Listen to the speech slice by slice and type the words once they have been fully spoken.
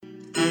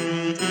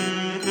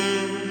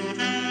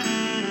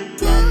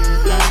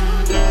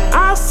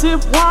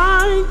sip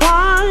wine,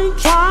 wine,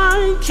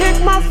 wine.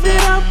 Kick my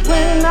feet up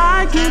when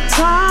I get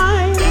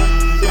tired.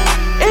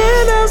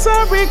 And as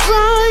I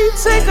recline,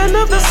 take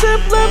another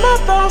sip, let my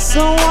thoughts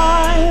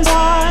unwind.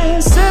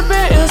 Wine,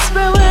 sipping and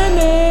spilling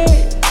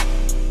it.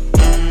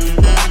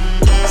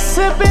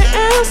 Sipping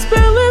and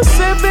spilling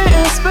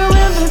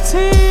the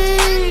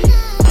tea.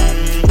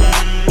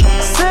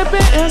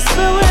 Sipping and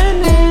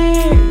spilling it.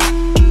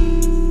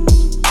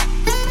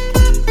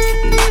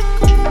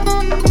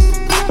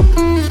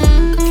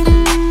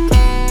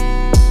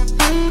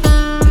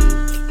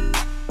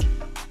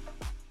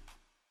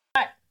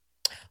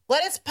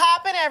 What is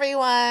poppin',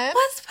 everyone?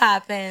 What's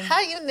poppin'? How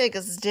you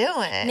niggas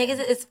doing? Niggas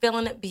is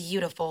feeling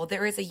beautiful.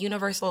 There is a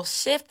universal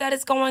shift that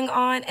is going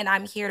on, and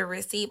I'm here to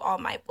receive all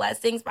my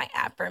blessings, my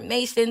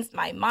affirmations,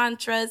 my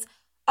mantras,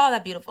 all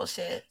that beautiful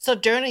shit. So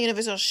during a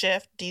universal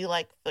shift, do you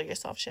feel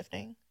yourself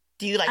shifting?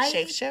 Do you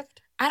shape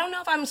shift? I don't know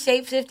if I'm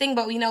shape shifting,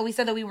 but we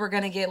said that we were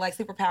gonna get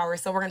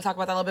superpowers, so we're gonna talk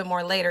about that a little bit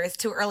more later. It's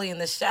too early in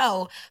the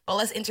show, but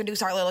let's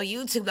introduce our little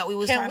YouTube that we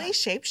was. Can we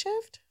shape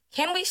shift?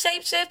 Can we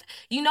shape shift?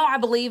 I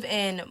believe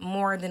in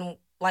more than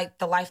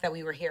the life that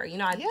we were here.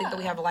 I think that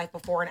we have a life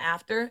before and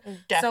after.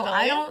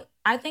 Definitely. So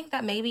I think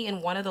that maybe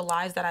in one of the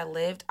lives that I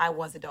lived, I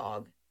was a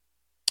dog.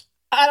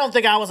 I don't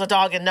think I was a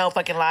dog in no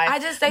fucking life. I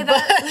just say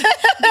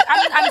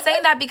that. I'm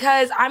saying that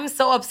because I'm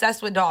so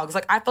obsessed with dogs.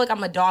 I feel like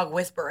I'm a dog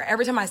whisperer.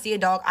 Every time I see a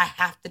dog, I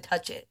have to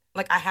touch it.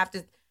 I have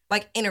to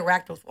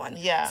interact with one.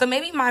 Yeah. So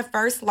maybe my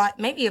first life,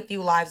 maybe a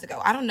few lives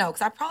ago, I don't know,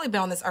 because I've probably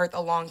been on this earth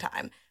a long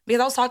time. Because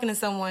I was talking to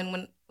someone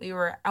when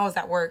I was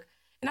at work,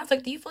 and I was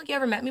like, "Do you feel like you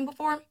ever met me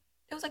before?"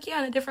 It was like, "Yeah,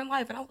 in a different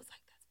life," and I was like,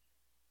 "That's."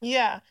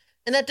 Yeah,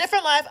 in a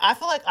different life, I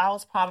feel like I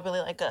was probably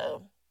like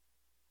a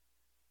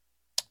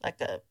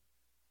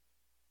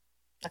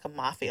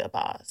mafia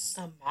boss.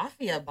 A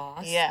mafia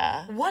boss?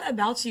 Yeah. What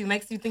about you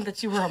makes you think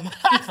that you were a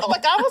mafia I feel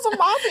like I was a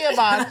mafia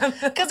boss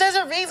because there's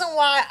a reason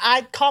why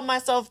I call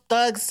myself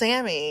Thug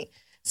Sammy.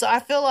 So I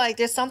feel like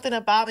there's something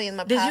about me in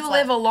my past life. Did you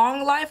live a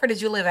long life or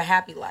did you live a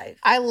happy life?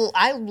 I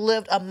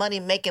lived a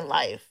money-making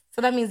life.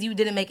 So that means you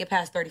didn't make it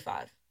past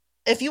 35.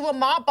 If you were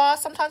my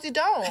boss, sometimes you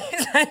don't.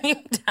 You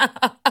don't.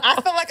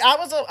 I feel like I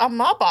was a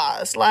my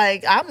boss.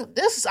 I'm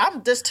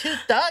just too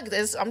thug.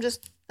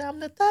 I'm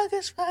the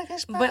thuggish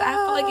boss. But I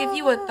feel like if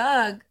you a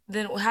thug,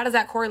 then how does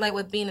that correlate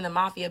with being in the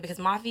mafia? Because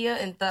mafia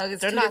and thug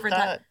is two different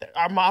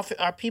types.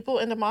 Are people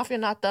in the mafia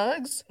not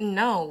thugs?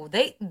 No,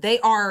 they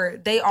are.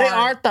 They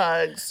are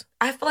thugs.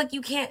 I feel like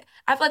you can't.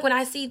 I feel like when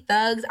I see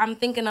thugs, I'm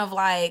thinking of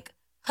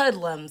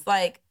hoodlums,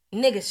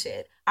 nigga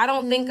shit. I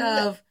don't think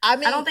I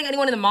don't think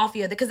anyone in the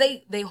mafia, because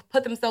they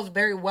put themselves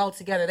very well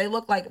together. They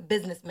look like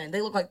businessmen. They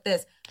look like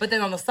this, but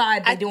then on the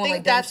side they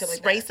doing dumb shit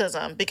like that.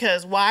 Racism.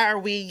 Because why are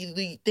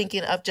we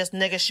thinking of just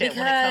nigga shit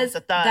when it comes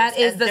to thugs? That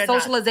is the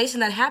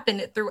socialization that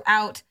happened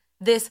throughout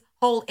this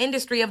whole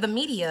industry of the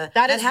media.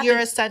 That is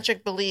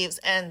Eurocentric beliefs,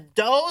 and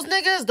those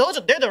niggas,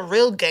 they're the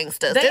real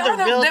gangsters. They're the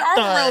real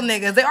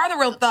niggas. They are the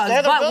real thugs.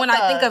 But when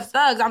I think of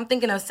thugs, I'm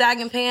thinking of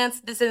sagging pants,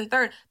 this and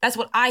third. That's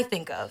what I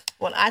think of.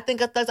 When I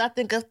think of thugs, I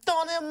think of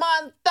Tony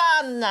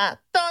Montana.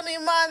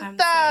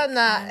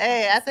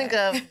 Hey, I think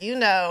of,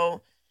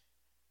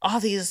 all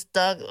these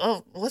thugs.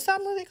 Oh, what's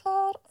that movie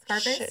called?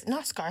 Scarface? Shit,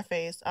 not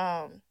Scarface.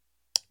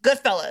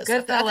 Goodfellas.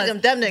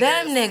 Them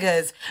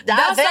niggas.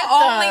 That's the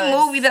only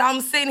movie that I'm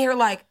sitting here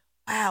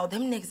wow,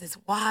 them niggas is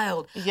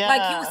wild.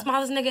 Yeah. You was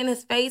smile this nigga in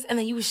his face and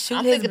then you was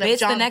shooting his bitch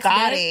the next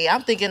day.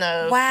 I'm thinking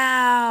of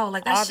wow,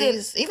 that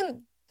shit.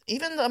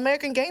 Even the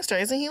American Gangster,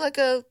 wasn't he a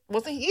thug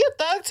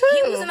too?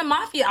 He was in the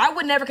mafia. I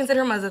would never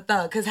consider him as a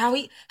thug because how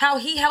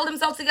he held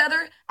himself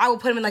together, I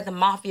would put him in the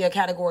mafia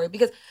category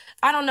because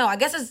I don't know. I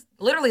guess it's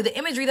literally the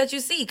imagery that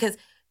you see because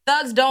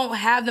thugs don't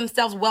have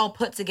themselves well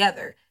put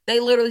together. They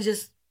literally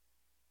just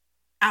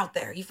out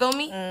there. You feel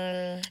me?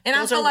 And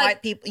those are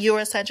white people,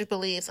 Eurocentric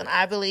beliefs, and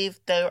I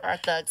believe they are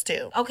thugs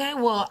too. Okay,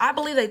 well, I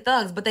believe they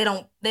thugs, but they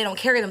don't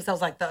carry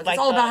themselves like thugs. It's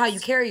all about how you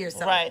carry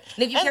yourself. Right.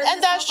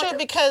 And that's true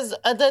because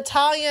the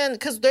Italian,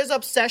 because there's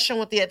obsession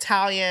with the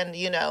Italian,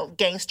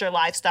 gangster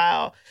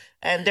lifestyle,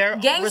 and their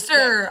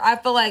gangster, I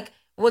feel like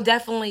will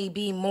definitely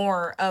be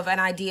more of an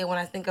idea when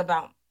I think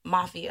about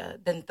mafia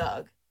than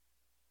thug.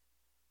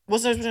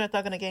 What's the difference between a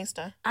thug and a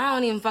gangster? I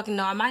don't even fucking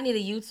know. I might need to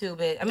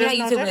YouTube it. There's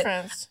no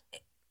difference.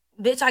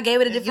 Bitch, I gave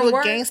it a different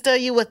word. You a gangster,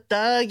 you a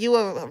thug, you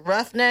a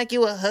roughneck,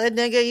 you a hood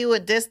nigga, you a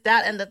this,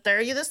 that, and the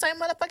third. You the same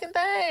motherfucking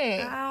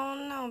thing. I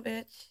don't know,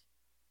 bitch.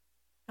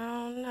 I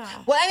don't know.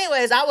 Well,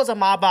 anyways, I was a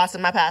mob boss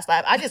in my past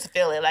life. I just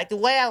feel it. The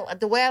way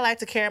I like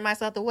to carry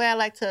myself, the way I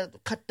like to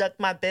conduct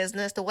my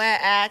business, the way I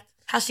act.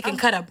 How she can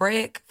cut a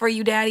brick for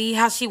you, daddy.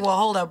 How she will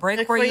hold a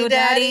brick for you,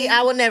 daddy.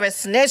 I will never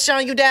snitch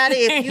on you, daddy.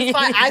 If you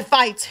fight, I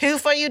fight too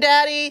for you,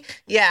 daddy.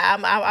 Yeah,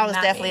 I was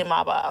definitely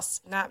my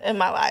boss in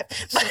my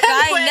life. But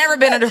I ain't never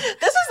been under. This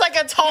is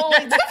a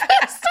totally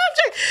different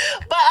subject.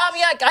 But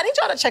yeah, I need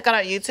y'all to check out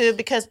our YouTube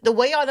because the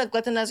way y'all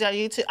neglecting us, our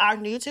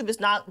YouTube is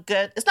not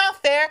good. It's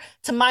not fair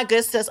to my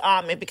good sis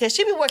Ami because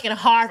she be working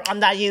hard on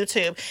that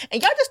YouTube,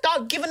 and y'all just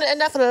don't giving it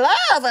enough love.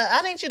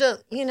 I need you to,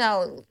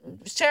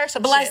 share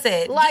some bless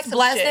shit. it, Like just some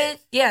bless shit.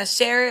 it. Yeah,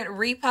 share it,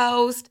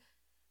 repost.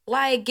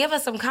 Like, give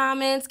us some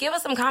comments, give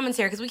us some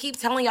commentary because we keep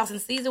telling y'all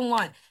since season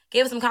 1.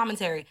 Give us some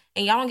commentary.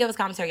 And y'all don't give us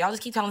commentary. Y'all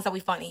just keep telling us that we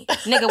funny.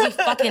 Nigga, we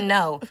fucking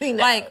know. We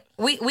know. Like,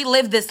 we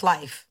live this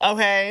life.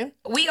 Okay.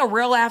 We a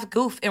real life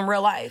goof in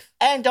real life.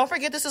 And don't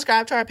forget to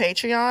subscribe to our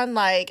Patreon.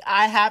 Like,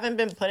 I haven't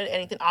been putting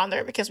anything on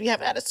there because we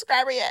haven't had a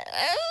subscriber yet.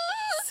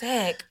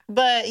 Sick.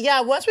 But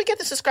yeah, once we get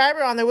the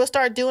subscriber on there, we'll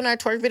start doing our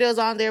twerk videos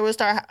on there. We'll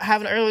start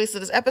having early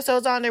releases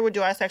episodes on there. We'll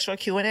do our sexual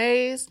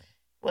Q&As.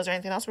 Was there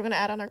anything else we're going to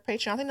add on our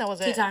Patreon? I think that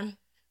was it. Tea time.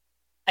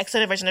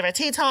 Extended version of our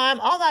tea time,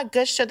 all that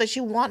good shit that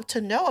you want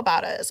to know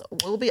about us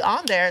will be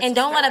on there. And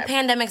don't let a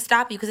pandemic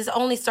stop you because it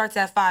only starts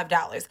at $5.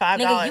 $5.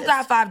 Nigga, you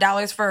got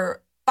 $5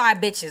 for 5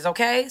 bitches,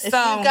 okay? If you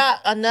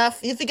got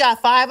enough, if you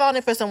got 5 on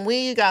it for some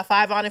weed, you got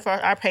 5 on it for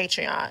our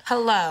Patreon.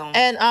 Hello.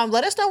 And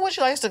let us know what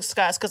you like to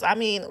discuss because,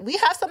 we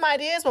have some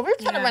ideas, but we're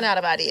trying to run out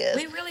of ideas.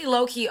 We really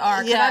low-key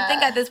are. Because I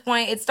think at this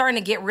point, it's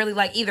starting to get really,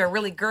 either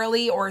really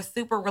girly or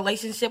super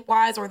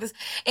relationship-wise or this.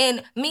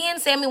 And me and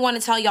Sammy want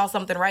to tell y'all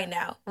something right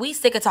now. We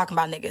sick of talking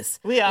about niggas.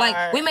 We are.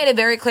 Like, we made it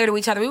very clear to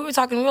each other. We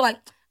were like,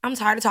 I'm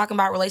tired of talking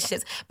about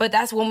relationships. But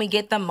that's when we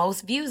get the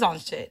most views on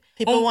shit.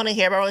 People want to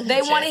hear about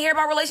relationship They want to hear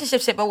about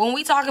relationship shit. But when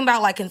we talking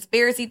about like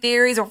conspiracy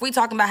theories or if we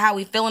talking about how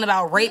we feeling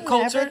about rape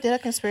culture, never did a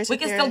conspiracy we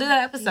can theory. still do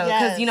that episode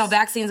because,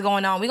 vaccines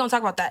going on. We're going to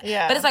talk about that.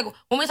 Yeah. But it's like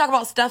when we talk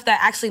about stuff that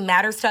actually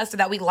matters to us or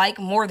that we like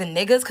more than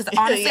niggas, because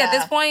honestly at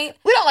this point,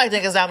 we don't like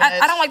niggas that much.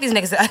 I don't like these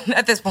niggas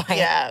at this point.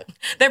 Yeah.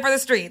 They're for the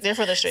streets. They're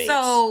for the streets.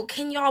 So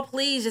can y'all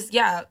please just,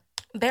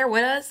 bear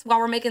with us while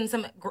we're making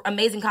some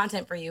amazing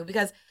content for you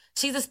because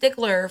she's a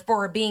stickler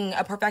for being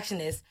a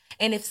perfectionist.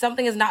 And if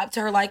something is not up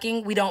to her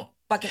liking, we don't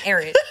fucking air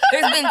it.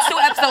 There's been 2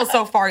 episodes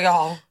so far,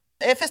 y'all.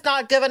 If it's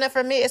not good enough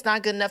for me, it's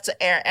not good enough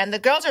to air. And the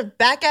girls are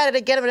back at it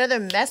again with another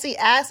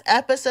messy-ass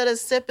episode of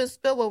Sip and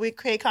Spill where we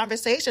create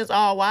conversations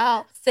all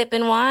wild.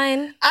 Sipping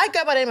wine. I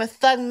go by the name of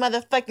Thug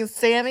Motherfucking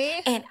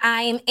Sammy. And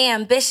I am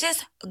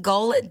ambitious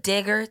Gold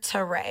Digger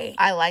Teray.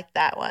 I like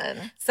that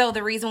one. So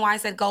the reason why I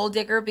said Gold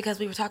Digger, because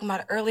we were talking about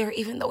it earlier,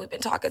 even though we've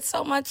been talking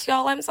so much,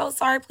 y'all, I'm so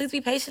sorry. Please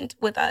be patient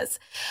with us.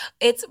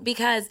 It's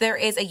because there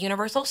is a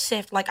universal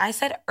shift, like I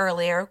said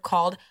earlier,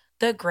 called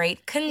the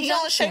Great Conjunction. You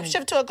gonna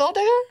shapeshift to a gold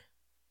digger?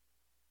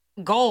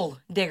 Gold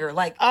digger,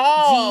 like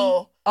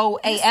Oh.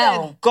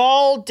 G-O-A-L.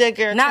 Gold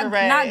digger.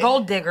 Not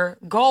gold digger,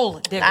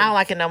 gold digger. I don't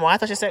like it no more. I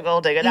thought you said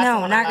gold digger. That's the No,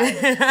 one not I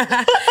good.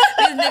 like.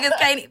 These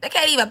niggas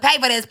can't even pay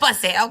for this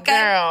pussy, okay?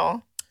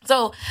 Girl.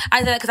 So I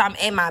said that because I'm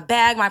in my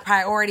bag. My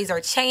priorities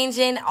are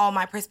changing. All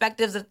my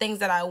perspectives of things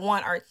that I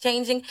want are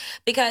changing.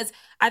 Because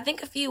I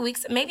think a few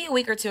weeks, maybe a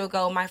week or 2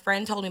 ago, my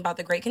friend told me about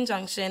the Great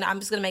Conjunction. I'm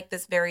just going to make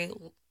this very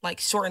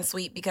short and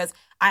sweet because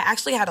I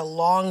actually had a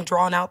long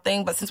drawn out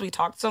thing. But since we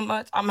talked so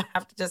much, I'm going to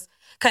have to just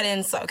cut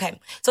in. So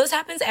this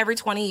happens every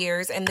 20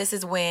 years. And this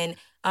is when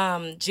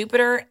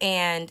Jupiter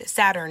and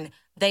Saturn,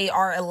 they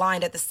are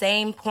aligned at the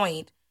same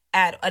point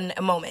at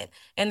a moment.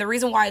 And the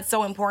reason why it's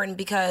so important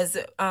because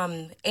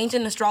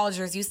ancient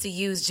astrologers used to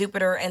use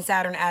Jupiter and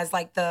Saturn as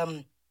like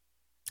the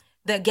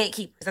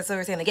gatekeepers. That's what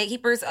we're saying. The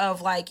gatekeepers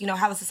of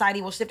how the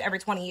society will shift every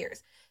 20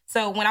 years.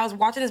 So when I was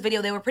watching this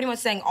video, they were pretty much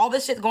saying all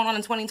this shit's going on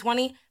in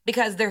 2020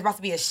 because there's about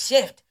to be a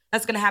shift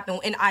that's going to happen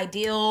in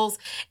ideals,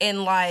 in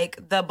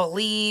the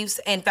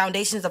beliefs and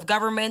foundations of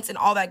governments and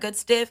all that good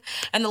stuff.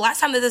 And the last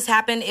time that this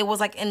happened, it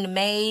was in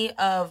May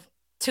of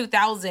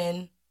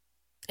 2000.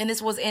 And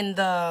this was in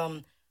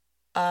the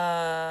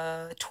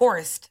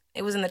Taurus.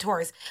 It was in the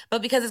Taurus.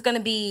 But because it's going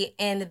to be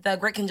in the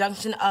Great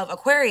Conjunction of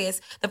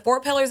Aquarius, the 4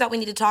 pillars that we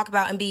need to talk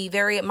about and be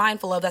very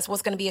mindful of, that's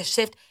what's going to be a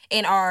shift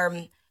in our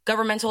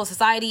governmental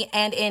society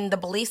and in the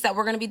beliefs that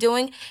we're going to be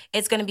doing.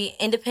 It's going to be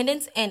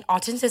independence and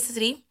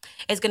authenticity.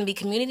 It's going to be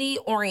community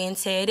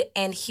oriented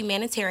and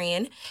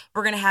humanitarian.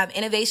 We're going to have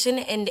innovation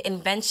and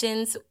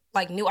inventions,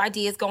 new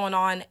ideas going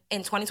on in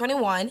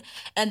 2021.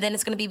 And then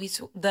it's going to be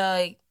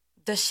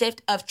the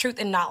shift of truth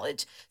and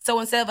knowledge. So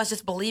instead of us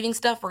just believing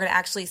stuff, we're going to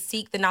actually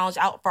seek the knowledge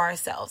out for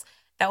ourselves.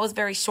 That was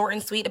very short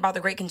and sweet about the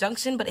Great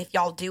Conjunction, but if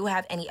y'all do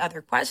have any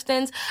other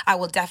questions, I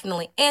will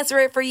definitely answer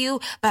it for you.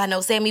 But I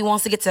know Sammy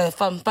wants to get to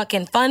fun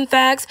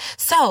facts.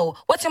 So,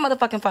 what's your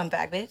motherfucking fun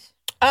fact, bitch?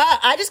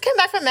 I just came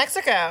back from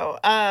Mexico.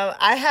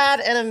 I had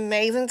an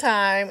amazing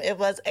time. It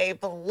was a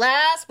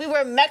blast. We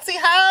were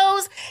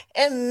Mexi-hoes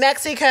in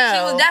Mexico.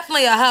 She was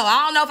definitely a hoe.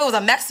 I don't know if it was a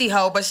Mexi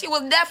hoe, but she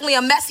was definitely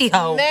a messy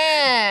hoe.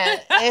 Man,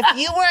 if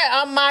you were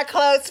on My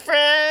Close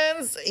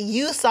Friends,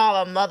 you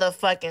saw a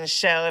motherfucking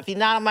show. If you're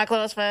not on My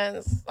Close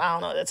Friends, I don't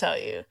know what to tell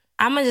you.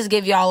 I'm going to just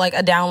give y'all a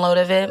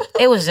download of it.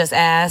 It was just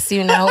ass,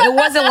 It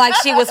wasn't like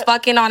she was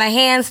fucking on a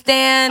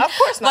handstand. Of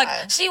course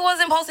not. She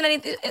wasn't posting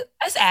anything.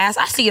 It's ass.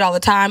 I see it all the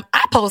time.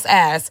 I post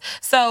ass.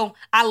 So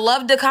I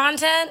loved the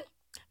content,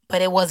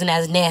 but it wasn't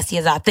as nasty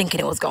as I thinking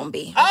it was going to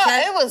be. Okay?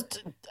 Oh, it was...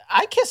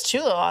 I kissed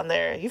Chulo on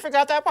there. You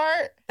forgot that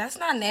part? That's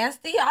not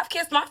nasty. I've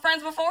kissed my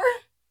friends before.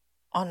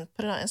 Put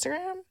it on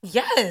Instagram?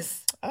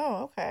 Yes.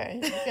 Oh, okay.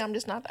 Maybe I'm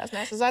just not as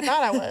nasty as I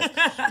thought I was.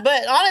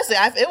 But honestly,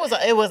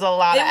 it was a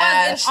lot of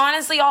ash.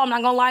 Honestly, y'all, I'm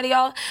not gonna lie to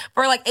y'all.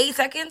 For like 8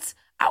 seconds,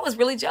 I was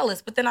really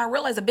jealous. But then I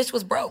realized the bitch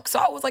was broke. So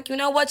I was like, you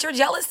know what? Your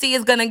jealousy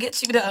is gonna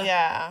get you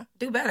to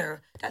do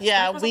better.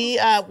 We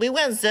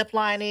went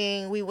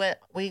ziplining.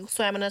 We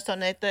swam in the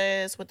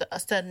cenotes with the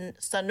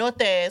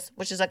cenotes,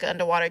 which is like an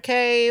underwater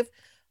cave.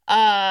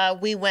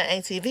 We went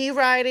ATV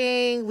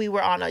riding. We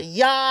were on a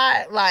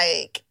yacht.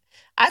 Like,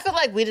 I feel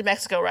like we did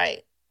Mexico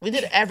right. We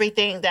did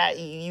everything that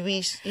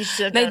you should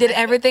have done. They did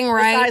everything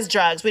right. Besides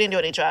drugs. We didn't do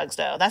any drugs,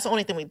 though. That's the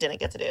only thing we didn't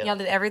get to do. Y'all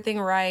did everything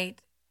right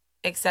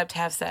except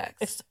have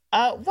sex.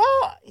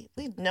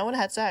 No one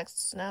had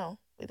sex. No,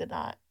 we did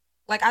not.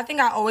 Like,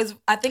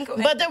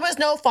 But there was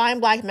no fine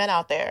black men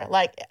out there.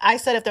 Like I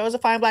said, if there was a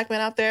fine black man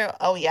out there,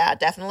 oh yeah,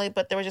 definitely.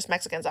 But there were just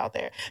Mexicans out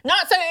there.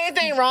 Not saying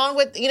anything wrong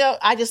with,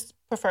 I just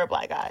prefer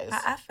black guys.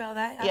 I feel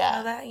that. I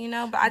feel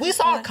that, but we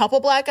saw a couple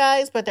black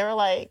guys, but they were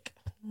like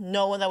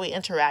no one that we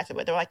interacted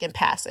with. They were like in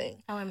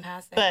passing. Oh, in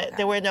passing. But okay.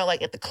 there were no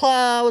like at the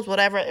clubs,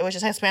 whatever. It was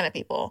just Hispanic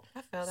people.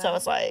 I feel that. So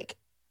it's like,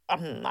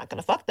 I'm not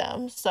gonna fuck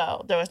them.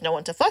 So there was no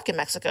one to fuck in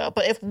Mexico.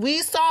 But if we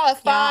saw a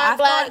fine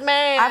black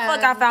man, I feel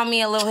like I found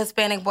me a little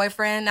Hispanic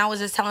boyfriend. I was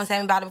just telling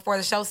Sammy about it before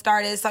the show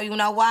started. So you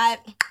know what?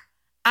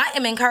 I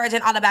am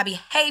encouraging all of that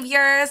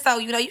behavior. So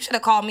you should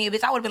have called me a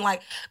bitch. I would have been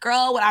like,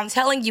 girl, what I'm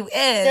telling you is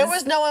there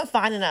was no one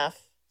fine enough.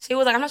 She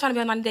was like, I'm not trying to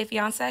be a 90-day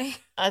fiance.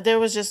 There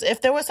was just,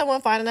 if there was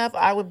someone fine enough,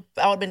 I would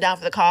have been down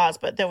for the cause.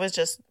 But there was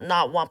just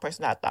not one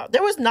person I thought.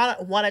 There was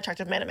not one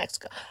attractive man in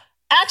Mexico.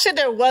 Actually,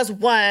 there was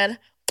one.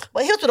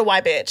 Well, he was with a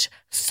white bitch.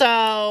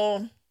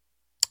 So.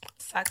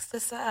 Sucks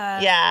to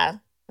suck. Yeah.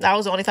 That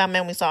was the only fine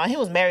man we saw. And he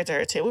was married to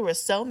her, too. We were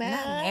so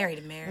mad. Not married.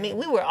 I mean,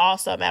 we were all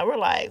so mad. We're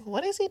like,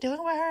 what is he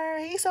doing with her?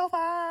 He's so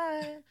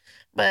fine.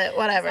 But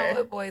whatever. So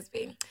what boys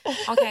be.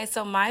 Okay,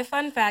 so my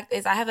fun fact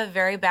is I have a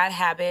very bad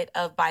habit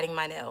of biting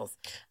my nails.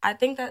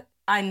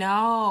 I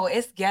know.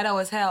 It's ghetto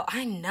as hell.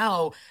 I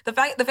know. The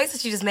face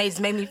that you just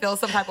made me feel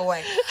some type of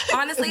way.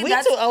 Honestly,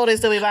 we're too old to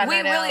still be biting we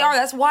our nails. really are.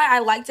 That's why I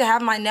like to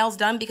have my nails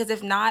done, because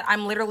if not,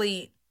 I'm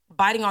literally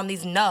biting on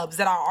these nubs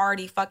that I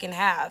already fucking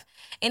have.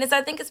 And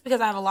I think it's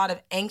because I have a lot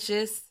of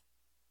anxious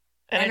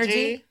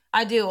energy.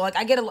 I do. Like,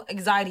 I get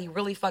anxiety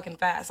really fucking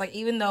fast. Like,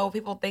 even though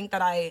people think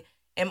that I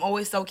am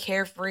always so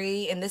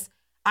carefree and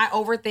I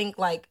overthink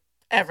like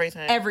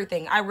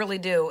everything. I really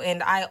do.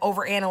 And I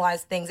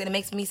overanalyze things, and it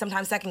makes me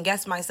sometimes second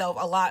guess myself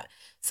a lot.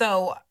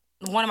 So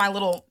one of my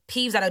little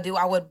peeves that I do,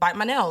 I would bite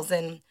my nails.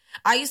 And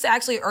I used to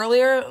actually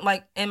earlier,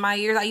 like in my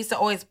years, I used to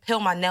always peel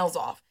my nails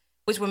off,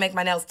 which would make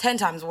my nails 10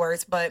 times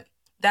worse. But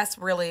that's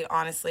really,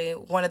 honestly,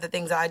 one of the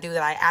things that I do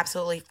that I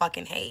absolutely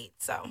fucking hate.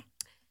 So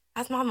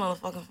that's my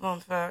motherfucking fun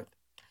fact.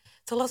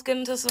 So let's get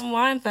into some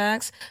wine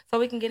facts so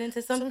we can get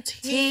into some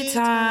tea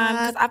time.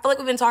 Because I feel like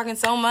we've been talking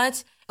so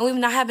much and we've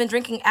not have been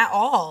drinking at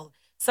all.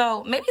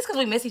 So maybe it's because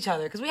we miss each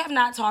other, because we have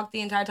not talked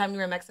the entire time you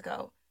were in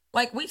Mexico.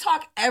 Like, we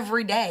talk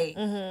every day.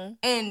 Mm-hmm.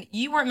 And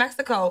you were in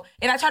Mexico.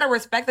 And I try to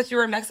respect that you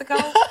were in Mexico.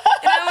 And I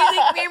was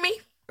like, where me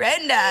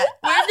Brenda?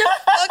 Where the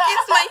fuck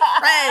is my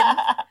friend?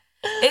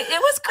 It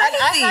was crazy.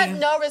 I had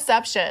no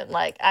reception.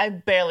 Like, I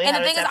barely had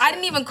And the thing reception. is, I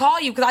didn't even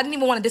call you because I didn't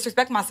even want to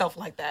disrespect myself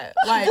like that.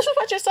 Like,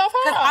 disrespect yourself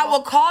how? Because I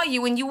will call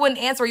you and you wouldn't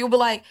answer. You'll be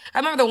like, I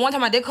remember the one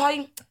time I did call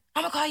you.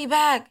 I'm going to call you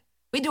back.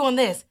 We doing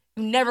this.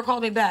 You never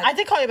called me back. I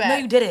did call you back. No,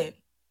 you didn't.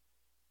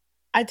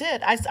 I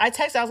did. I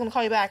texted I was going to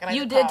call you back. And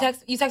you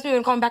texted me when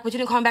you called me back, but you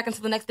didn't call me back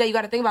until the next day. You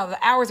got to think about it.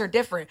 The hours are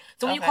different.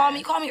 So when you call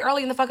me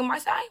early in the fucking morning.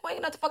 I said, I ain't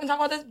waking up to fucking talk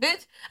about this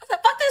bitch. I said,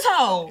 fuck this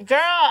hoe. Girl,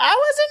 I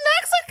was in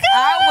Mexico.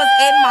 I was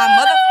in my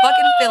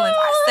motherfucking feelings.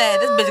 I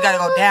said, this bitch got to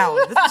go down.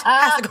 This bitch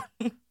has to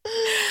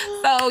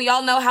go. So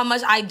y'all know how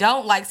much I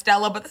don't like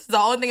Stella, but this is the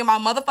only thing in my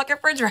motherfucking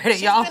refrigerator,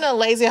 y'all. She's been a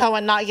lazy hoe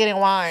and not getting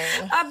wine.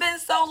 I've been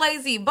so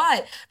lazy,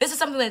 but this is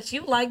something that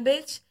you like,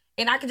 bitch.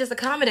 And I can just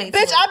accommodate.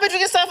 Bitch, I've been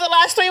drinking Stella for the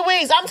last 3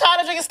 weeks. I'm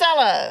tired of drinking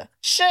Stella.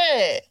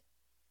 Shit.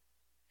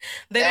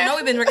 They don't know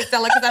we've been drinking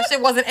Stella because that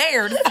shit wasn't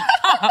aired.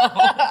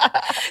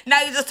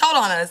 Now you just told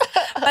on us.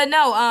 But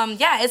no,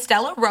 it's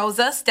Stella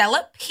Rosa,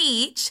 Stella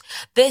Peach.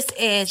 This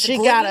is She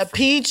got a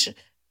peach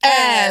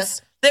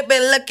ass. They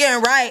been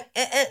looking right.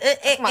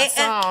 That's my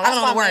song. I don't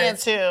know the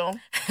words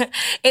too.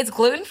 It's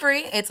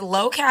gluten-free. It's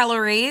low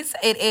calories.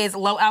 It is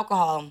low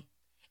alcohol.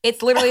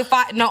 It's literally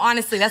 5. No,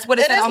 honestly, that's what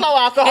it said. It is low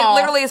alcohol.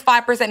 It literally is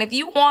 5%. If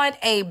you want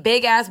a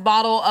big ass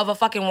bottle of a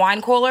fucking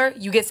wine cooler,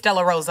 you get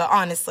Stella Rosa.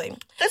 Honestly,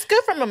 it's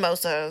good for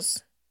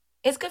mimosas.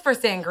 It's good for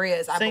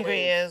sangrias. I believe.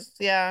 Sangrias,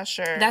 yeah,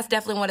 sure. That's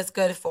definitely what it's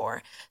good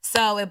for.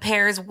 So it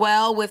pairs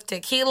well with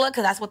tequila,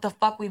 because that's what the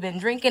fuck we've been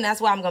drinking. That's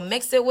what I'm gonna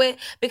mix it with,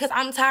 because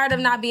I'm tired of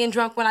not being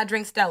drunk when I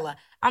drink Stella.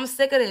 I'm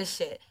sick of this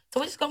shit. So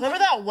we just gonna remember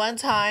that one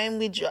time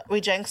we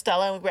drank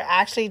Stella and we were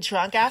actually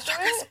drunk after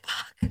it.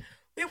 Fuck.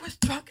 We was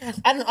drunk as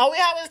and all we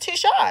had was 2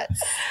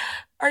 shots.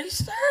 Are you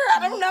sure?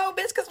 I don't know,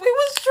 bitch, because we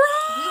was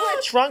drunk. We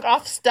were drunk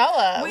off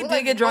Stella. We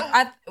did get drunk.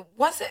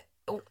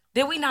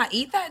 Did we not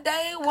eat that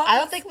day? I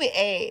don't think we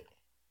ate.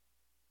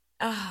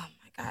 Oh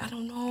my God, I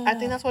don't know. I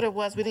think that's what it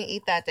was. We didn't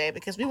eat that day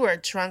because we were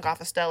drunk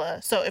off of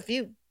Stella. So if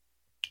you...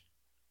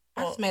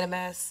 I just made a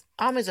mess.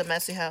 I'm a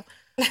messy hoe.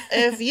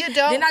 If you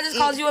don't... Didn't I just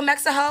call you a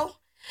Mexico?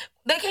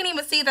 They can't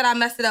even see that I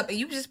messed it up, and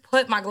you just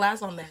put my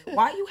glass on there.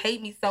 Why you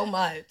hate me so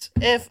much?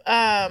 If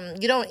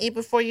you don't eat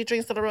before you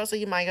drink Stella Rosa,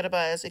 you might get a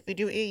buzz. If you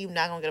do eat, you're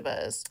not going to get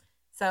a buzz.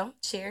 So,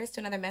 cheers to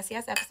another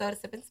messy-ass episode of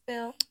Sip and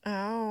Spill.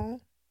 Oh.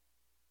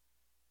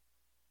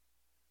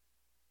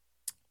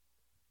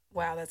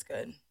 Wow, that's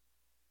good.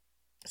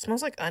 It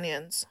smells like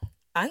onions.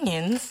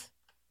 Onions?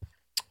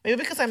 Maybe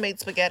because I made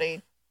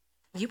spaghetti.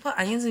 You put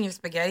onions in your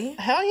spaghetti?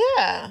 Hell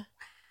yeah.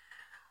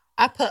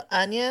 I put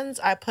onions.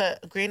 I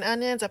put green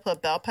onions. I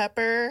put bell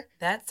pepper.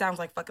 That sounds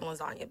like fucking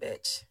lasagna,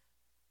 bitch.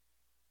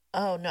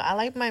 Oh, no. I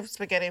like my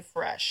spaghetti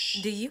fresh.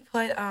 Do you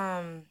put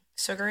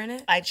sugar in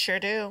it? I sure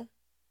do.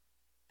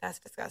 That's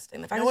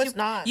disgusting. No, it's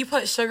not. You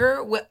put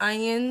sugar with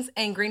onions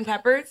and green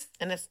peppers?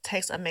 And it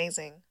tastes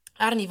amazing.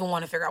 I don't even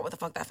want to figure out what the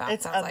fuck that sounds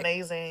It's like.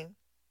 amazing.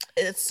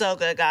 It's so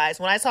good, guys.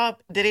 When I saw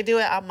Diddy do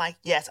it, I'm like,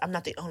 yes, I'm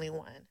not the only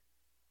one.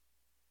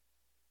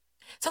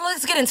 So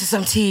let's get into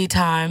some tea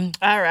time.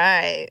 All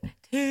right.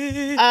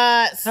 Tea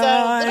So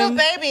time. Little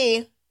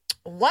Baby,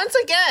 once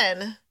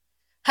again,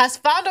 has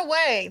found a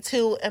way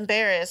to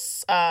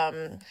embarrass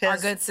Our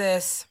his good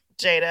sis.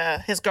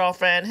 Jada, his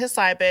girlfriend, his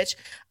side bitch.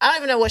 I don't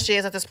even know what she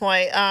is at this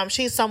point.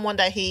 She's someone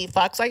that he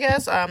fucks, I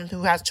guess,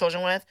 who has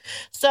children with.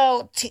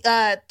 So,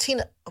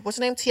 Tina, what's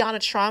her name?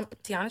 Tiana Trump.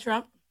 Tiana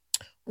Trump.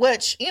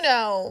 Which, you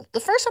know, the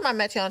first time I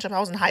met Tiana Trump,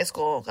 I was in high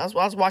school. I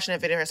was watching a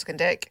video of her sucking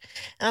dick.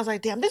 And I was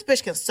like, damn, this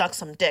bitch can suck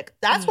some dick.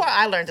 That's why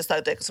I learned to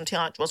suck dick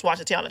was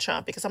watching Tiana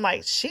Trump. Because I'm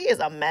like, she is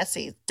a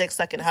messy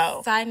dick-sucking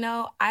hoe. Side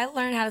note, I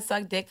learned how to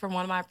suck dick from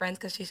one of my friends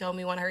because she showed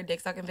me one of her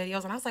dick-sucking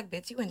videos. And I was like,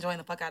 bitch, you enjoying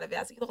the fuck out of it.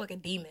 I said, you look like a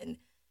demon.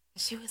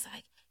 And she was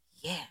like,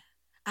 yeah,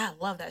 I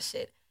love that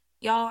shit.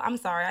 Y'all, I'm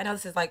sorry. I know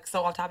this is like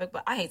so off topic,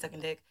 but I hate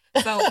sucking dick.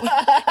 So if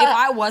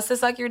I was to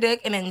suck your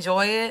dick and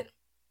enjoy it,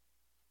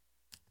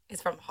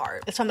 it's from the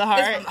heart. It's from the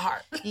heart? It's from the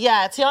heart.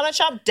 Yeah, Tiana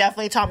Trump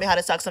definitely taught me how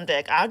to suck some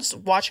dick. I just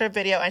watch her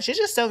video, and she's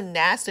just so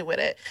nasty with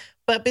it.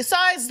 But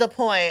besides the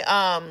point,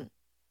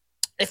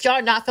 if y'all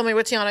are not familiar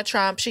with Tiana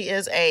Trump, she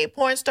is a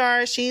porn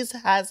star. She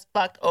has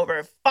fucked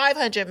over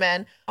 500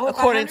 men,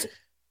 according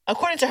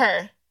to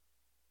her.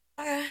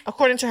 Okay.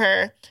 According to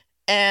her.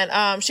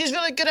 And she's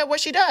really good at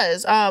what she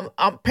does.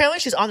 Apparently,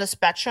 she's on the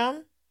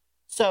spectrum.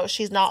 So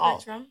she's not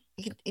all... Spectrum?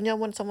 You know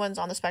when someone's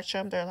on the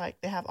spectrum, they're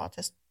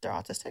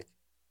autistic?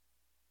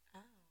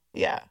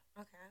 Yeah.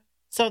 Okay.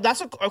 So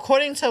that's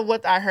according to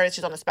what I heard,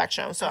 she's on the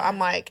spectrum. So I'm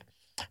like,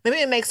 maybe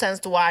it makes sense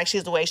to why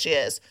she's the way she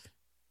is.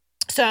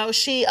 So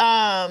she,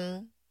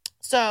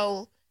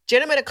 so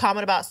Jada made a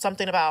comment about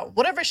something about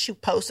whatever she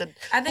posted.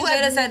 I think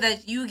Jada said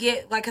that you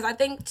get, like, because I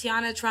think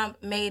Tiana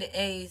Trump made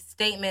a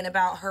statement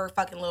about her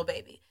fucking little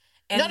baby.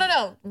 And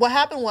No. What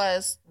happened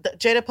was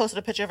Jada posted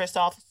a picture of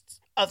herself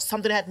of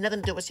something that had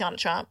nothing to do with Tiana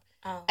Trump.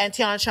 Oh. And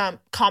Tiana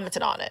Trump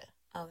commented on it.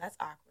 Oh, that's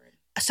awkward.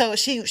 So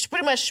she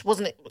pretty much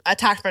wasn't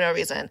attacked for no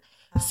reason.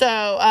 Oh.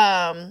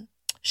 So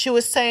she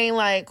was saying,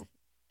 like,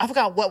 I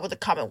forgot what the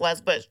comment was,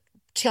 but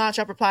Tiana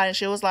Trump replied and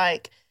she was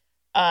like,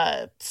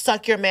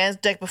 suck your man's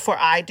dick before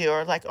I do,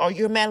 or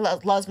your man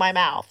loves my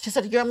mouth. She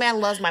said, your man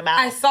loves my mouth.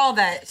 I saw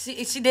that.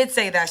 She did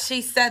say that.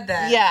 She said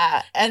that.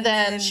 Yeah. And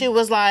then she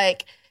was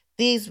like,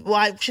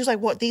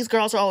 what, these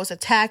girls are always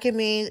attacking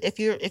me. If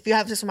you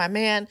have this with my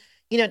man,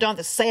 you know, don't have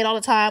to say it all the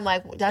time.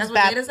 Like, that's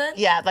bad. What Jada said?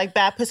 Yeah, like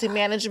bad pussy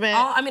management.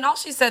 All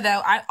she said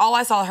that, all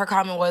I saw her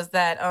comment was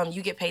that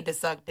you get paid to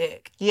suck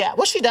dick. Yeah,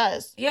 well, she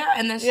does. Yeah,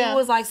 and then she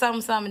was like,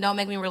 something, don't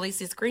make me release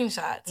these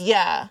screenshots.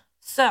 Yeah.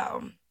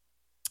 So,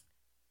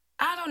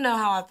 I don't know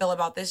how I feel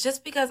about this,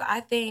 just because I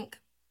think,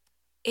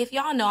 if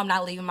y'all know I'm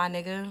not leaving my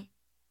nigga, and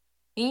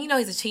you know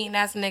he's a cheating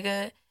ass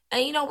nigga,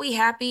 and you know we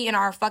happy in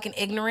our fucking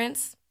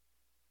ignorance,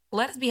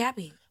 let us be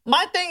happy.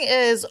 My thing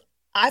is,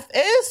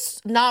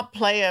 it's not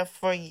player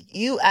for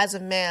you as a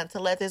man to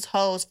let these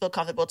hoes feel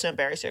comfortable to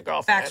embarrass your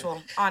girlfriend.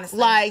 Factual, honestly.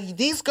 Like,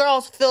 these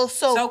girls feel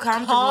so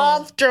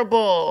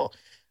comfortable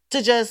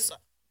to just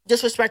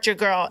disrespect your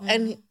girl. Mm-hmm.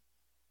 And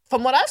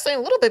from what I've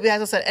seen, Little Baby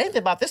hasn't said anything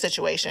about this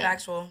situation.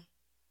 Factual.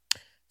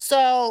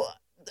 So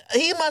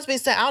he must be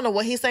saying, I don't know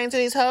what he's saying to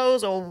these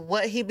hoes or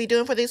what he be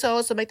doing for these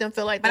hoes to make them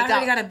feel like but I heard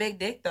he got a big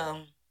dick,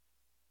 though.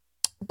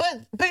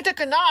 But big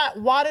dick or not,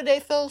 why do they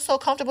feel so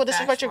comfortable to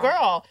disrespect your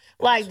girl?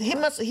 Like, he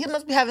must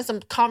be having some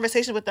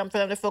conversation with them for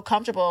them to feel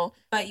comfortable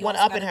when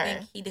upping her.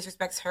 Think he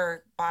disrespects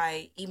her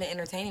by even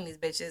entertaining these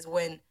bitches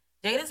when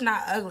Jada's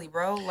not ugly,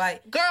 bro.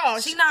 Like, girl,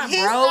 she's not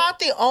he's broke. Not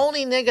the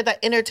only nigga that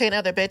entertain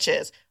other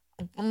bitches.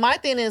 My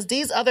thing is,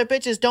 these other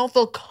bitches don't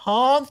feel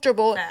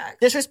comfortable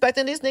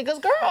disrespecting these niggas'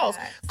 girls.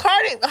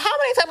 Cardi, how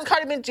many times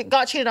Cardi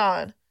got cheated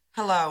on?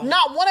 Hello.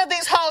 Not one of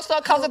these hoes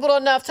felt comfortable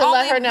enough to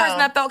let her know. The person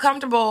that felt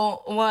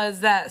comfortable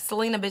was that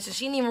Selena bitch.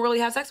 She didn't even really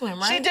have sex with him,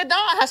 right? She did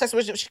not have sex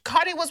with him.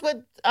 Cardi was with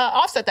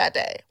Offset that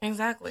day.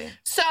 Exactly.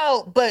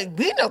 So, but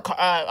we know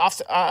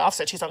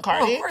Offset cheats on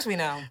Cardi. Oh, of course we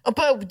know.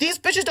 But these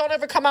bitches don't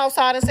ever come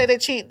outside and say they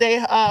cheat.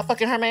 They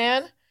fucking her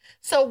man.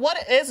 So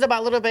what is it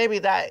about Little Baby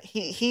that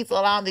he's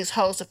allowing these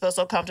hoes to feel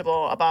so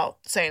comfortable about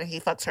saying he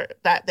fucks her,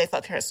 that they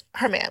fuck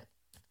her man?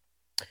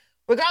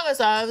 Regardless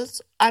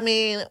of, I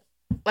mean,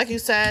 like you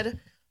said,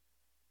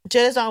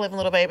 Jada's not living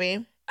Little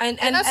Baby. And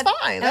that's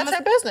fine. That's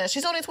her business.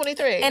 She's only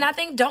 23. And I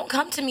think don't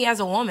come to me as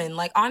a woman.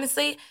 Like,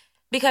 honestly,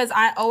 because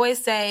I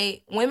always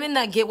say women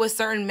that get with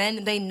certain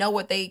men, they know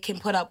what they can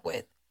put up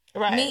with.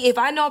 Right. Me, if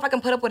I know if I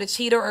can put up with a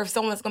cheater or if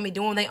someone that's going to be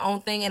doing their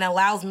own thing and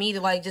allows me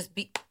to, like, just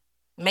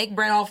make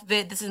bread off of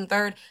it, this and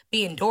third,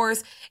 be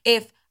endorsed.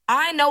 If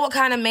I know what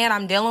kind of man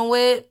I'm dealing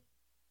with,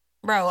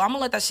 bro, I'm going to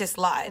let that shit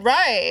slide.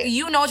 Right.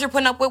 You know what you're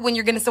putting up with when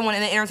you're getting someone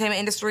in the entertainment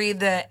industry,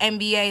 the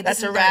NBA.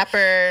 That's a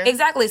rapper.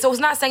 Exactly. So it's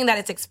not saying that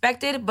it's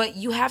expected, but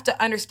you have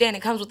to understand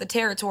it comes with the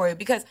territory.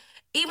 Because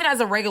even as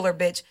a regular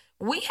bitch,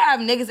 we have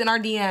niggas in our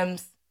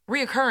DMs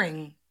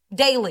reoccurring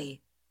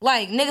daily.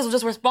 Like, niggas will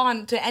just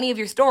respond to any of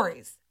your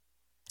stories.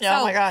 Yeah,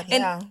 so, oh my God,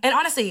 yeah. And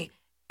honestly,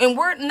 and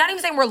we're not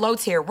even saying we're low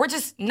tier. We're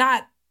just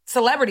not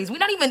celebrities. We're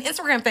not even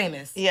Instagram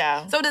famous.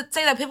 Yeah. So to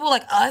say that people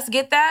like us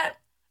get that,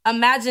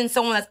 imagine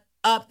someone that's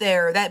up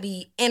there that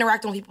be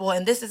interacting with people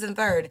and this isn't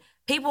third.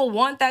 People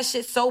want that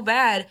shit so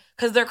bad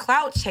because they're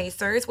clout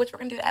chasers, which we're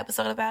gonna do an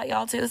episode about,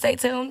 y'all too. Stay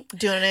tuned.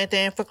 Doing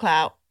anything for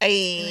clout.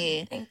 Ayy.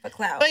 Anything for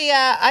clout. But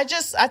yeah, I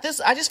just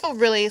feel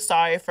really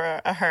sorry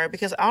for her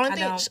because I don't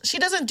think she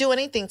doesn't do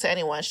anything to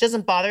anyone. She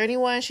doesn't bother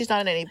anyone. She's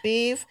not in any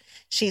beef.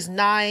 She's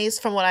nice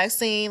from what I've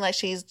seen. Like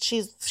she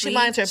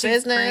minds her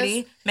business.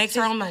 Pretty, makes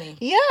her own money.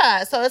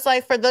 Yeah. So it's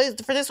like for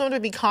this woman to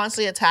be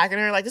constantly attacking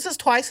her, like this is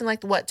twice in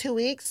like what, 2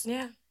 weeks?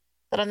 Yeah.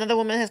 That another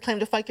woman has claimed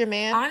to fuck your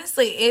man.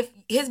 Honestly, if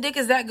his dick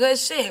is that good,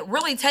 shit,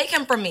 really take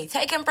him from me.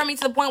 Take him from me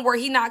to the point where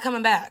he not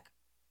coming back.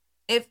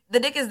 If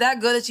the dick is that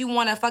good that you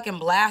want to fucking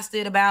blast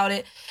it about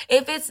it,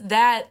 if it's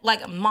that,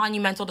 like,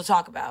 monumental to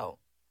talk about,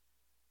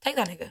 take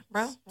that nigga,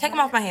 bro. Take him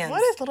off my hands.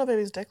 What is Little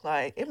Baby's dick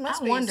like? It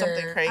must be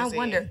something crazy. I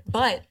wonder.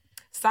 But,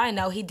 side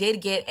note, he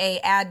did get a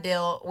ad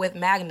deal with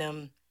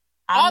Magnum.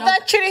 All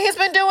that cheating he's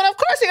been doing, of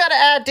course he got an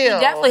ad deal.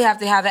 You definitely have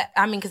to have that.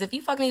 I mean, because if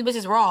you fucking these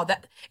bitches raw,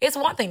 it's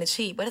one thing to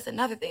cheat, but it's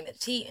another thing to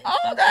cheat.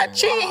 All that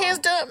cheating he's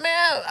doing,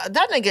 man,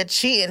 that nigga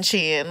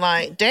cheating.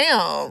 Like,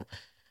 damn.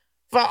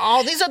 For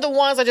all these are the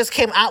ones that just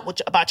came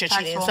out about your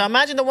cheating. So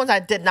imagine the ones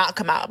that did not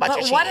come out about your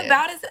cheating. But what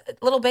about his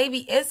Little Baby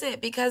is it?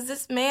 Because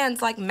this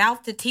man's like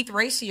mouth to teeth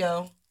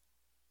ratio.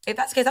 If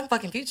that's the case, I'm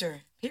fucking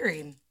Future.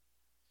 Period.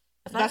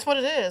 That's what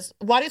it is.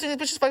 Why do you think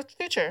this bitch is fucking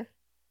Future?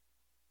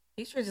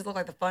 Future just look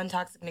like the fun,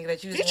 toxic nigga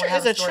that you just Future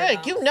is a trick.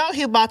 About. You know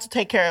he about to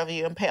take care of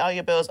you and pay all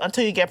your bills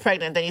until you get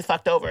pregnant. Then you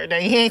fucked over.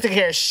 Then he ain't taking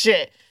care of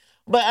shit.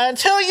 But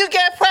until you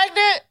get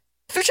pregnant,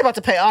 Future about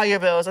to pay all your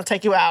bills and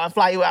take you out and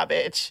fly you out,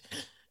 bitch.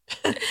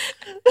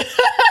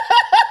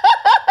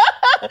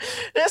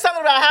 There's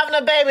something about having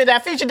a baby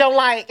that Future don't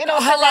like. It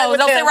don't sit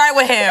right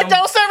with him. It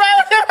don't sit right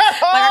with him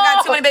at all. Like, I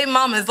got too many baby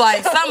mamas.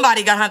 Like,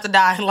 somebody gonna have to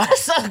die. Like,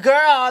 so,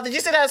 girl, did you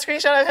see that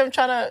screenshot of him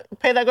trying to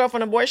pay that girl for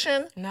an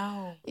abortion?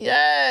 No.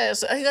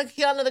 Yes. He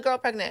got another girl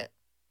pregnant.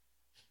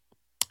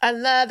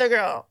 Another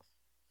girl.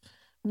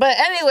 But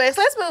anyways,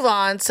 let's move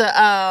on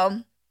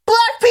to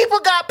Black people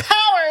got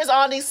powers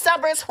on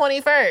December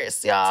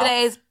 21st, y'all.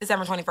 Today is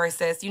December 21st,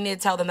 sis. You need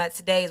to tell them that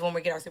today is when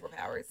we get our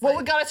superpowers. Well,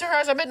 we got it to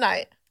hers at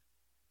midnight.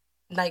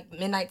 Like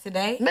midnight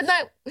today?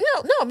 Midnight?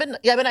 No, midnight.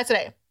 Yeah, midnight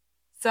today.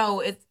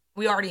 So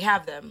we already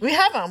have them. We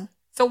have them.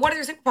 So what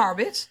is your superpower,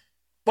 bitch?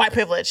 White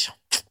privilege.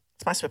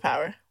 It's my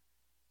superpower.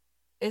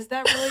 Is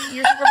that really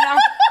your superpower?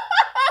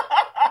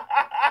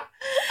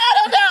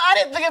 I don't know. I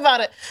didn't think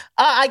about it.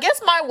 I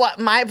guess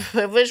my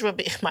privilege would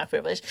be my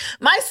privilege.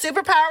 My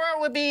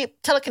superpower would be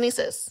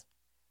telekinesis.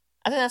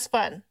 I think that's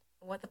fun.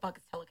 What the fuck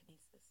is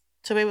telekinesis?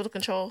 To be able to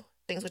control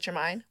things with your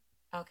mind.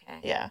 Okay.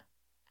 Yeah.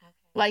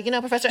 Like,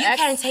 Professor X. You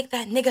can't take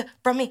that nigga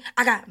from me.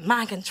 I got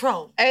mind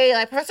control. Hey,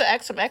 like Professor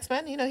X from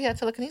X-Men, he had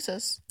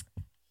telekinesis.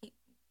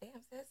 Damn,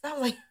 sis. I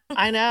was like...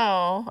 I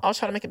know. I was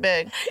trying to make it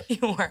big.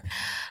 You were.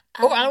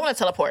 I don't want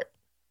to teleport.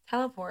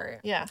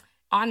 Teleport? Yeah.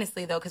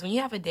 Honestly, though, because when you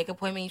have a dick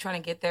appointment, you're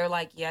trying to get there,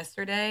 like,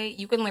 yesterday,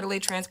 you can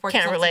literally transport...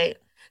 Can't relate.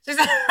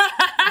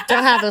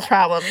 Don't have those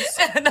problems.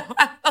 Don't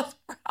have those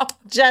problems.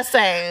 Just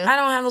saying. I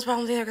don't have those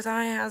problems either because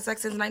I ain't had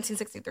sex since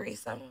 1963,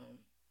 so...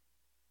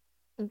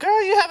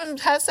 Girl, you haven't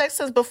had sex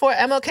since before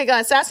MLK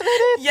got assassinated?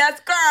 Yes,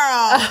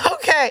 girl.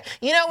 Okay.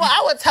 You know what?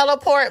 I would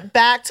teleport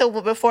back to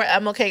before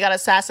MLK got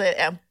assassinated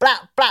and blah,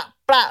 blah,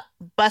 blah,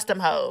 bust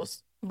them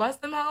hoes.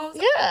 Bust them hoes?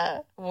 Yeah.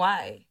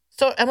 Why?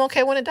 So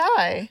MLK wouldn't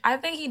die. I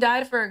think he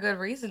died for a good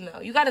reason,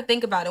 though. You got to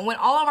think about it. When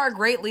all of our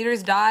great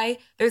leaders die,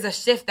 there's a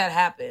shift that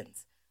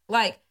happens.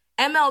 Like,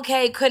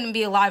 MLK couldn't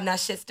be alive and that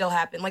shit still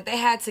happened. Like, they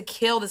had to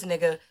kill this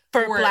nigga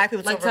for Black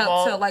people to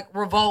revolt. To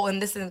revolt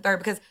and this and the third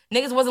because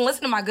niggas wasn't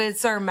listening to my good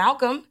sir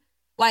Malcolm.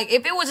 Like,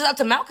 if it was just up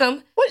to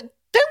Malcolm. What?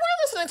 They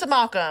were listening to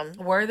Malcolm.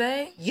 Were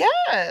they?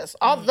 Yes.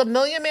 All the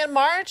Million Man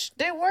March,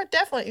 they were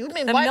definitely. You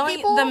mean white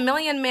people? The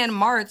Million Man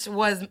March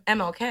was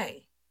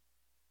MLK.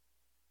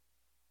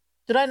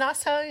 Did I not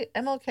tell you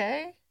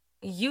MLK?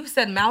 You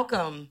said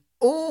Malcolm.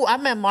 Ooh, I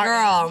met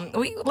Martin.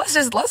 Girl, let's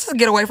just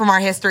get away from our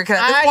history because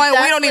at this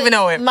point we don't even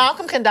know it.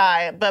 Malcolm can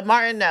die, but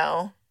Martin,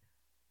 no.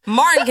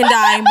 Martin can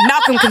die.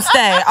 Malcolm can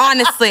stay.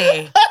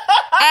 Honestly,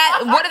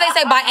 what do they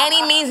say? By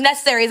any means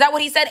necessary. Is that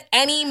what he said?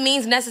 Any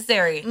means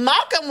necessary.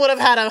 Malcolm would have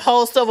had a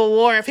whole civil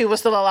war if he was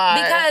still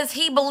alive. Because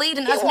he believed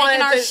in us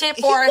making our shit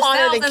for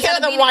ourselves. He wanted to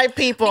kill the white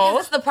people. Because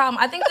this is the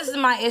problem. I think this is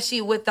my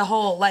issue with the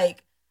whole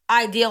like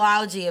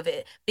ideology of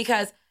it.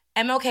 Because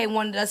MLK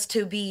wanted us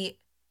to be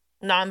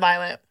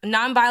nonviolent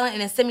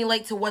and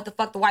assimilate to what the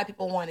fuck the white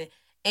people wanted.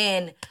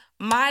 And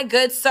my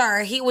good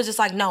sir, he was just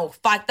like, no,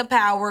 fight the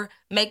power,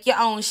 make your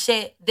own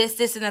shit, this,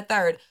 and the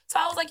third. So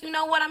I was like, you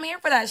know what? I'm here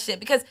for that shit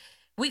because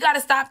we got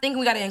to stop thinking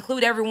we got to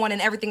include everyone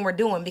in everything we're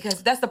doing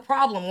because that's the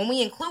problem. When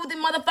we include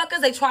them motherfuckers,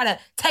 they try to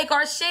take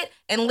our shit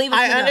and leave us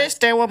I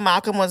understand what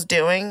Malcolm was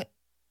doing,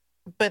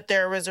 but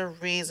there was a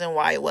reason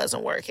why it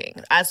wasn't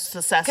working as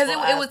successful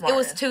because it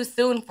was too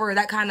soon for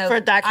that kind of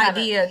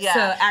idea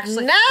to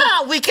actually.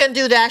 Now we can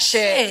do that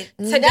shit.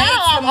 Today,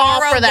 now I'm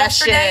tomorrow, all for that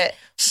yesterday.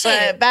 Shit.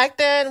 But back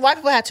then, white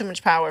people had too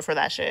much power for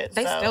that shit.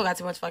 They still got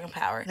too much fucking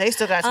power. They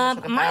still got too much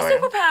fucking power. My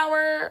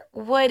superpower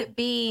would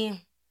be,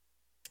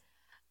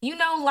 you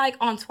know, like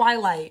on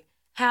Twilight,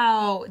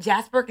 how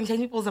Jasper can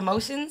change people's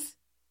emotions.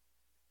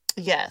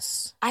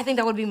 Yes. I think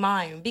that would be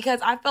mine because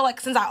I feel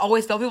like since I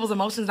always feel people's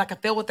emotions, I can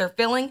feel what they're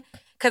feeling.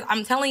 Because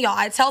I'm telling y'all,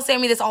 I tell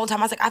Sammy this all the time.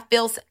 I was like, I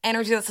feel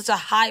energy at such a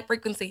high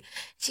frequency.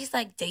 She's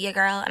like, do you,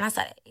 girl? And I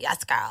said,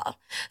 yes, girl.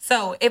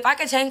 So if I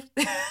could change...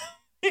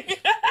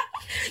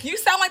 You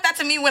sound like that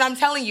to me when I'm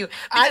telling you.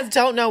 I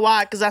don't know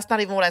why, because that's not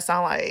even what I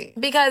sound like.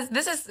 Because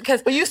this is...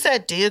 because when you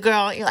said, do you,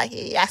 girl? You're like,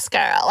 yes,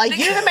 girl. Like,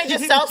 you even made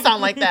yourself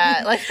sound like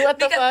that. Like, what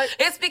the fuck?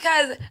 It's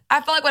because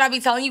I feel like when I be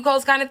telling you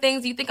those kind of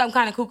things, you think I'm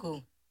kind of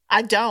cuckoo.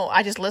 I don't.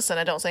 I just listen.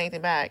 I don't say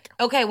anything back.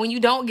 Okay, when you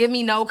don't give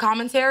me no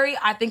commentary,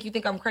 I think you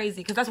think I'm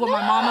crazy. Because that's what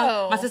my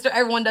mama, my sister,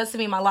 everyone does to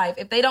me in my life.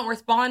 If they don't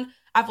respond,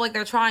 I feel like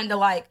they're trying to,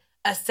 like,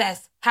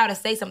 assess how to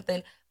say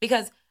something.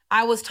 Because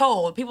I was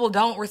told people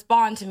don't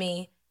respond to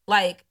me,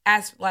 like,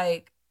 as,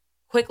 like,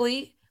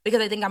 quickly because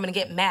they think I'm going to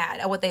get mad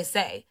at what they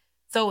say.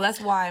 So that's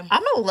why...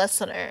 I'm a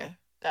listener,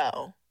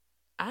 though.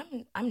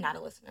 I'm not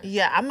a listener.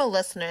 Yeah, I'm a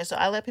listener, so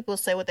I let people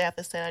say what they have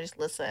to say, and I just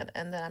listen,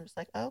 and then I'm just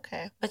like, oh,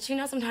 okay. But you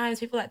know,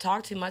 sometimes people that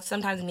talk too much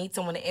sometimes need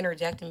someone to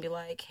interject and be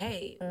like,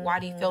 hey, why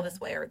do you feel this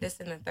way, or this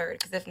and the third?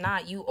 Because if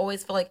not, you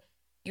always feel like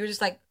you're just,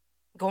 like,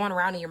 going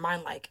around in your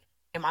mind like,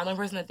 am I the only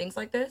person that thinks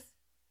like this?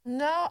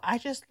 No, I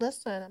just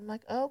listen. I'm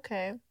like, oh,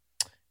 okay.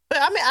 But,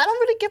 I mean, I don't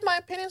really give my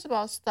opinions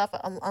about stuff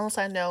unless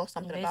I know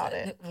something about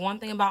it. One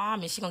thing about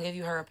Ami, she's going to give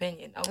you her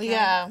opinion, okay?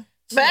 Yeah.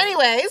 But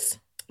anyways...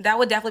 that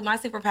would definitely be my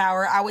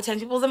superpower. I would change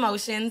people's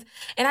emotions.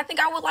 And I think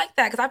I would like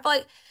that because I feel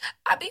like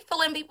I be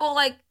feeling people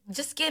like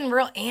just getting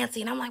real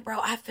antsy. And I'm like, bro,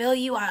 I feel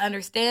you. I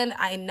understand.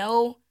 I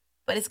know.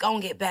 But it's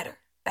going to get better.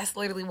 That's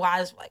literally why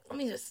I was like, let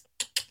me just,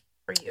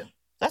 for you.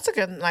 That's a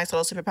good, nice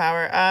little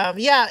superpower.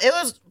 Yeah, it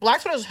was,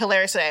 Black Twitter was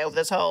hilarious today with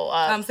this whole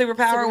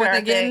superpower with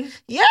it getting.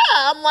 Yeah,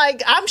 I'm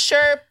like, I'm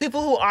sure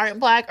people who aren't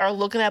Black are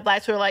looking at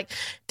Black Twitter like,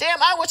 damn,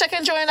 I wish I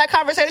could join that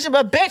conversation,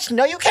 but bitch,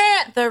 no, you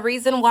can't. The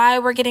reason why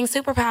we're getting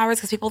superpowers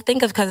because people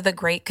think of because of the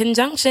Great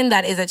Conjunction,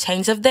 that is a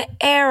change of the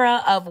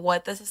era of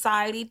what the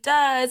society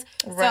does.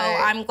 Right.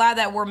 So I'm glad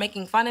that we're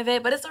making fun of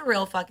it, but it's a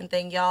real fucking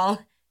thing, y'all.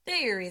 Do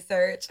your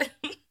research.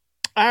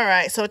 All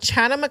right, so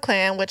China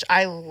McClain, which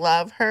I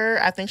love her.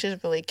 I think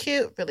she's really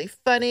cute, really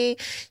funny.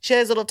 She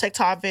has a little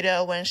TikTok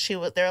video when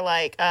they're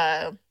like,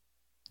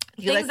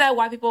 things that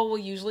white people will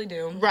usually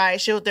do.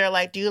 Right. They're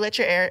like, do you let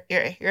your hair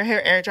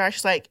air dry?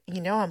 She's like,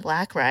 you know I'm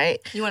Black, right?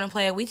 You want to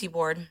play a Ouija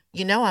board?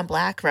 You know I'm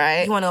Black,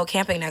 right? You want to go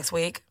camping next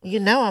week? You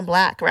know I'm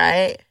Black,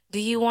 right? Do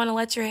you want to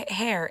let your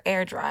hair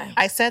air dry?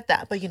 I said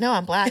that, but you know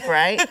I'm Black,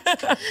 right? So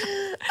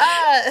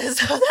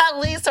that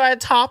leads to our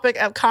topic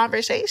of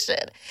conversation.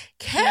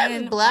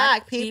 Can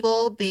Black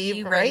people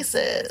be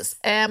racist?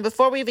 And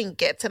before we even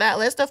get to that,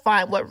 let's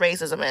define what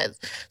racism is.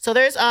 So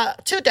there's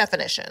two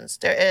definitions.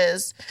 There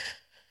is,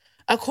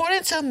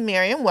 according to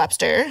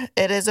Merriam-Webster,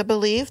 it is a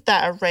belief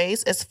that a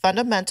race is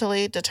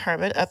fundamentally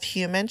determined of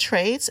human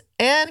traits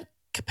and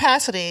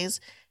capacities,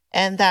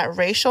 and that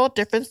racial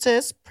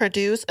differences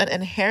produce an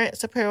inherent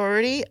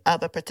superiority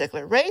of a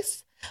particular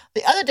race.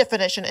 The other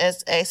definition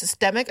is a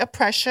systemic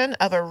oppression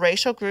of a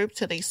racial group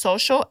to the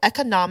social,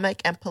 economic,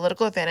 and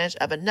political advantage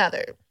of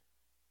another.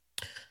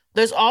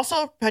 There's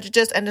also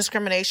prejudice and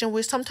discrimination,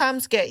 which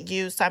sometimes get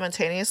used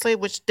simultaneously,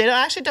 which they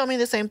don't mean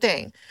the same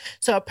thing.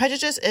 So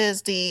prejudice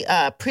is the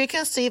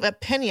preconceived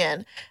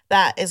opinion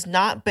that is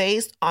not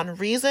based on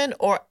reason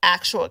or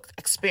actual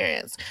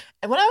experience.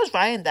 And when I was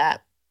writing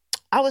that,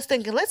 I was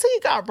thinking, let's say you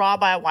got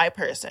robbed by a white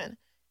person,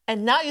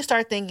 and now you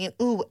start thinking,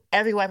 ooh,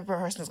 every white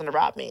person is going to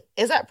rob me.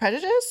 Is that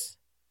prejudice?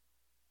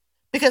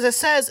 Because it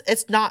says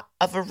it's not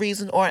of a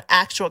reason or an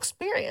actual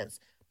experience.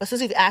 But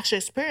since you've actually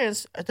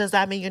experienced, does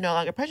that mean you're no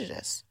longer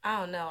prejudiced? I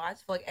don't know. I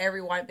just feel like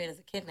every white man is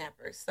a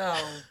kidnapper. So,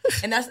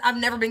 and I've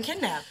never been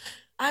kidnapped.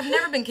 I've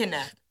never been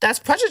kidnapped. That's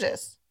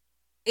prejudice.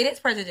 It is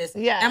prejudice.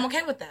 Yeah. I'm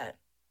okay with that.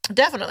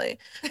 Definitely.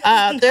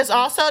 There's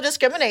also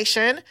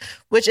discrimination,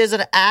 which is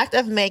an act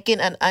of making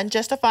an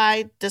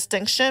unjustified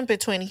distinction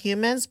between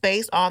humans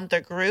based on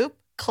their group,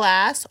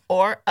 class,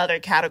 or other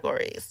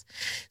categories.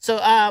 So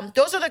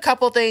those are the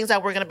couple things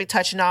that we're going to be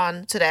touching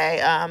on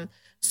today.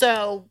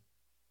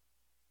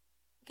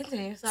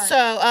 Continue. Sorry.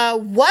 So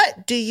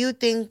what do you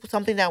think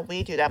something that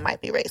we do that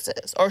might be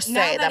racist, or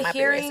say that might be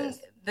racist?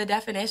 The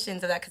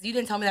definitions of that, because you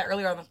didn't tell me that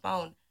earlier on the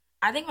phone.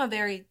 I think I'm a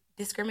very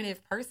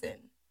discriminative person.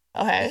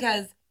 Okay.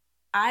 Because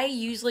I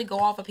usually go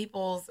off of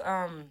people's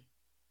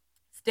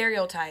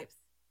stereotypes,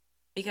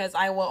 because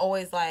I will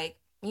always, like,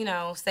 you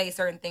know, say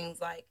certain things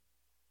like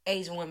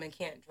Asian women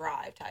can't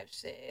drive type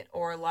shit,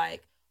 or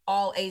like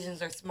all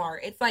Asians are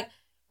smart. It's like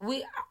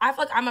I feel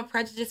like I'm a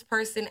prejudiced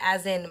person,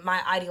 as in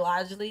my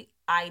ideology.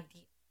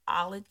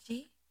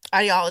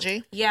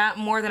 Yeah,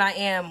 more than I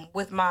am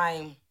with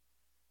my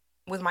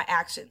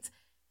actions.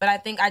 But I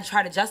think I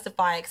try to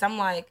justify it, because I'm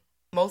like,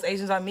 most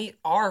Asians I meet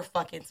are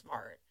fucking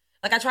smart.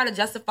 Like, I try to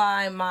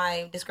justify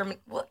my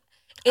discrimination.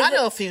 I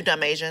know a few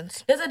dumb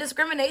Asians. Does a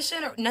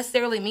discrimination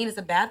necessarily mean it's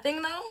a bad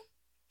thing, though?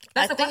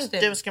 That's the question. I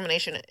think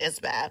discrimination is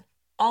bad.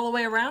 All the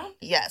way around?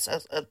 Yes.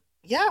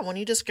 Yeah, when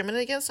you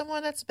discriminate against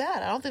someone, that's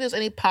bad. I don't think there's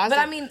any positive.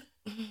 But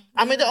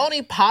I mean, the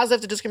only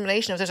positive to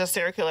discrimination is there's a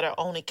serial killer that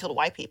only killed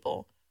white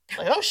people.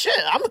 Like, oh shit,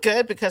 I'm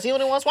good because he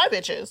only wants white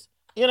bitches.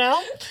 You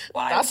know?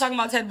 Why are you talking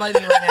about Ted Bundy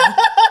right now?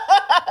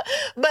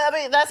 But I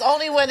mean, that's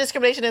only when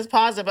discrimination is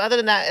positive. Other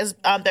than that, is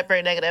that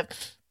very negative.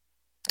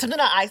 Something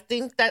that I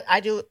think that I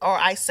do, or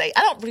I say,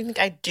 I don't really think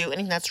I do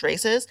anything that's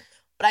racist,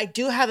 but I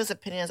do have this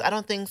opinion. I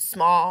don't think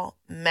small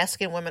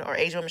Mexican women or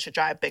Asian women should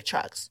drive big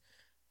trucks.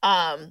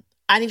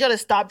 I need y'all to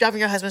stop driving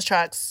your husband's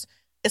trucks.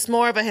 It's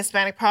more of a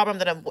Hispanic problem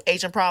than an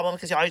Asian problem,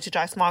 because y'all need to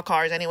drive small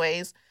cars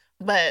anyways.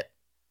 But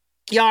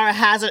y'all are a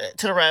hazard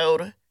to the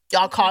road.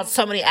 Y'all cause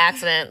so many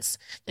accidents.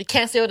 You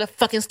can't stay with the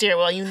fucking steering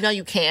wheel. You know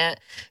you can't.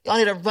 Y'all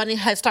need a running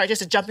head start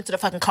just to jump into the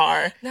fucking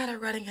car. Not a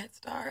running head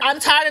start. I'm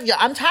tired of y'all.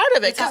 I'm tired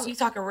of it. You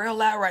talking real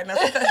loud right now.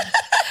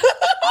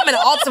 I'm in an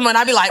Altima and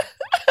I be like...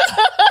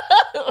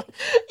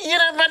 You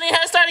know, running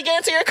head start to get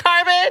into your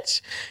car,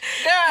 bitch?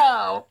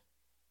 Girl.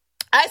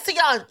 I see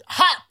y'all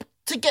hop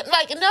to get...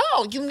 Like,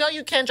 no. You know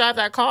you can't drive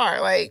that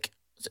car. Like,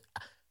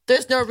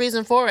 there's no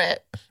reason for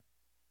it.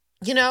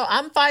 You know,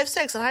 I'm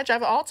 5'6" and I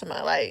drive an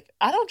Altima. Like,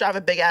 I don't drive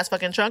a big ass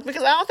fucking truck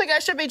because I don't think I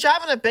should be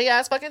driving a big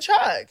ass fucking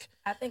truck.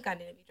 I think I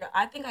need to be driving.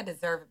 I think I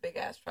deserve a big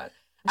ass truck.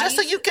 Just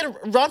so you can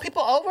run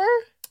people over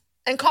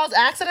and cause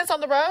accidents on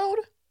the road?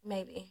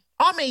 Maybe.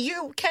 I mean,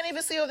 you can't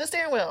even see over the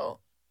steering wheel.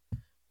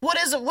 What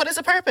is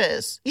the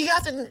purpose? You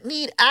have to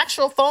need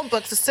actual phone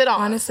books to sit on.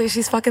 Honestly,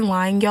 she's fucking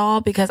lying,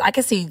 y'all, because I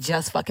can see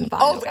just fucking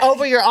fine.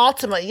 Over your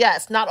Altima,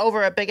 yes, not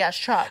over a big ass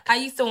truck. I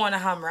used to want a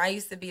Hummer. I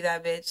used to be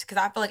that bitch, because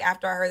I feel like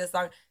after I heard this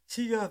song,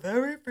 she a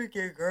very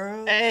freaky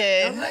girl.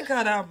 Hey. Don't let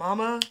her down,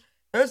 mama.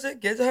 First it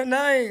gets her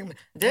name,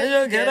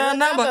 then you get her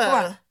number.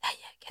 Come on.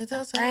 Get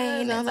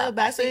on the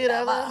backseat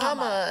of a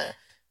Hummer.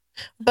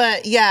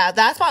 But yeah,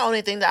 that's my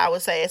only thing that I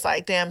would say. It's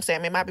like, damn,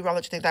 Sam, it might be wrong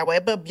that you think that way,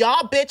 but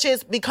y'all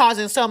bitches be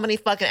causing so many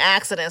fucking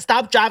accidents.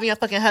 Stop driving your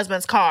fucking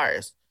husband's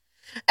cars.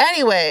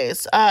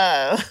 Anyways,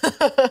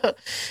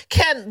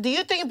 do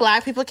you think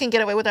black people can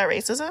get away with that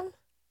racism?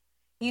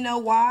 You know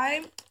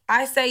why?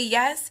 I say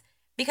yes.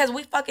 Because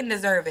we fucking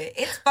deserve it.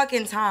 It's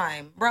fucking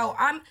time. Bro,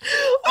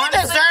 we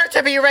deserve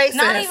to be racist.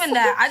 Not even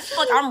that. I just feel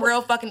like I'm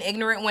real fucking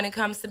ignorant when it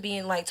comes to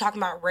being, like,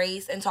 talking about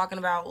race and talking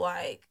about,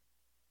 like...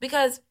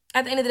 Because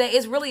at the end of the day,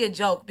 it's really a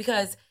joke.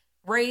 Because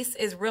race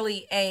is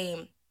really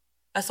a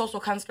social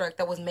construct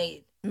that was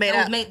made.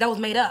 That was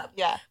made up.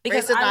 Yeah.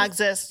 Because race did not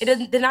exist.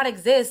 It did not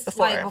exist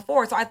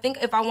before. So I think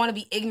if I want to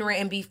be ignorant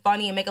and be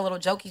funny and make a little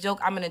jokey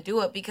joke, I'm going to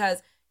do it.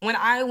 Because when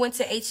I went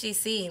to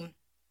HCC...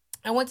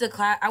 I was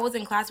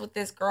in class with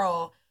this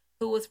girl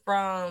who was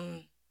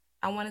from,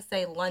 I want to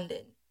say,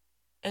 London.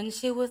 And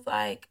she was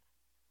like,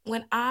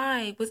 when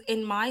I was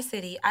in my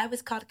city, I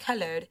was called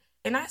colored.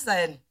 And I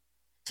said,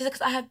 she's like,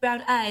 'cause I have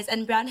brown eyes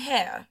and brown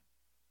hair.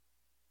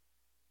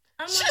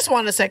 She just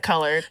wanted to say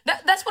colored.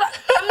 That's what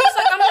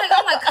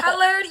I'm like,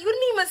 colored? You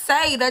didn't even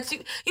say that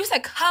you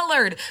said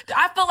colored.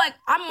 I feel like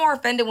I'm more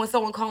offended when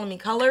someone calling me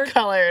colored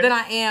than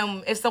I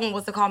am if someone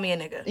was to call me a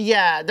nigga.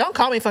 Yeah, don't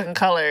call me fucking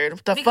colored.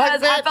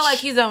 Because I feel like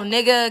he's a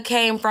nigga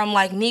came from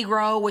like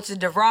Negro, which is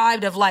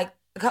derived of like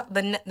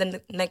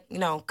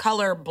the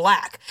color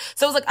black.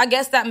 So it's like, I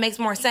guess that makes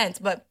more sense.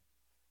 But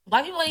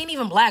black people ain't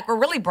even black. We're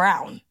really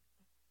brown.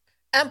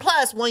 And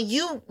plus, when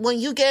you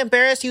get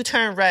embarrassed, you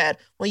turn red.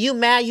 When you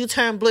mad, you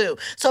turn blue.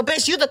 So,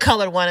 bitch, you the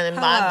colored one in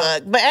my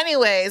book. But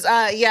anyways,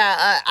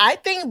 I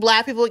think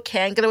black people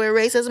can get away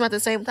with racism. At the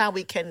same time,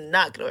 we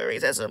cannot get away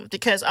with racism.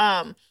 Because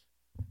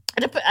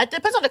it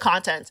depends on the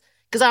content.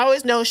 Because I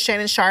always know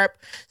Shannon Sharp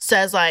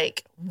says,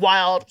 like,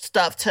 wild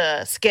stuff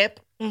to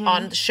Skip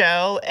on the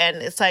show, and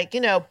it's like,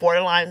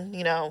 borderline,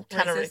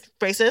 kind of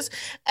racist.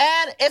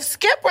 And if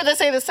Skip were to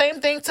say the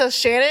same thing to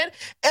Shannon,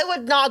 it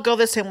would not go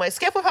the same way.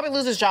 Skip would probably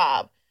lose his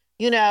job.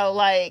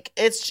 Like,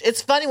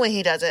 it's funny when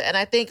he does it, and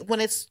I think when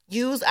it's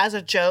used as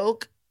a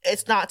joke,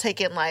 it's not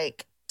taken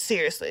like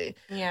seriously.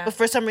 Yeah. But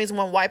for some reason,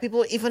 when white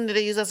people, even though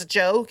they use it as a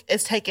joke,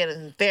 it's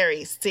taken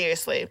very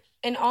seriously.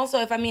 And also,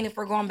 if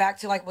we're going back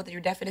to like what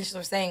your definitions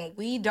are saying,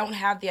 we don't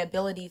have the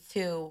ability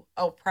to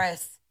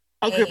oppress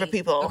A group of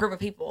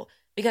people.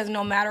 Because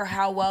no matter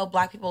how well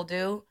Black people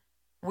do,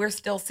 we're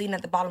still seen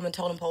at the bottom of the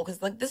totem pole.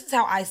 Because like this is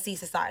how I see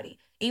society.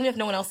 Even if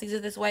no one else sees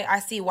it this way, I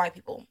see white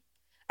people.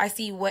 I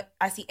see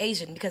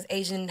Asian, because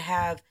Asian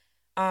have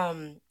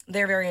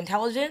they're very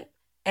intelligent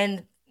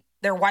and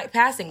they're white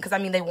passing because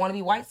they want to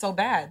be white so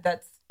bad.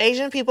 That's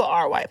Asian people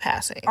are white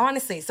passing.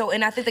 Honestly. So,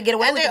 and I think they get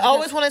away and with it. And they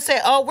always want to say,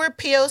 oh, we're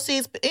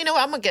POCs. But you know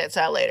what? I'm going to get to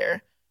that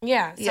later.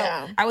 Yeah. So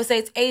yeah. I would say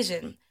it's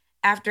Asian.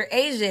 After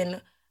Asian,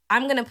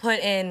 I'm going to put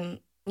in,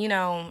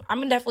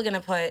 I'm definitely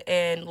going to put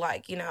in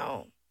like,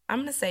 I'm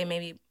going to say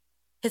maybe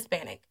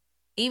Hispanic.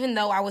 Even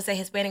though I would say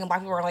Hispanic and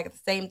Black people are like the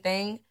same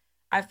thing,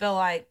 I feel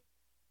like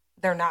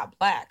they're not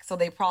Black. So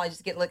they probably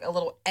just get like a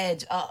little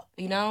edge up,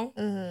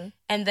 Mm-hmm.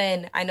 And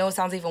then I know it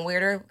sounds even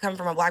weirder coming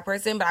from a Black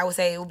person, but I would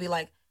say it would be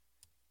like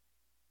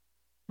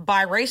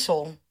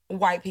biracial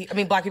Black people.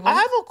 I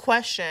have a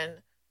question.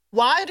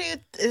 Why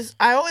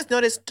I always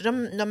notice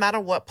no matter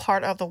what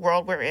part of the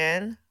world we're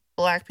in,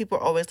 Black people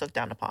are always looked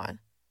down upon.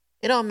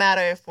 It don't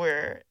matter if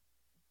we're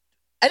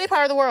any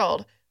part of the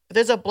world. If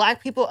there's a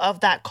Black people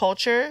of that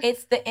culture,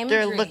 it's the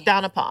imagery. They're looked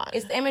down upon.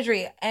 It's the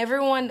imagery.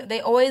 Everyone,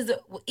 they always,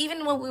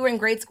 even when we were in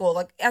grade school,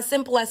 like as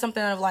simple as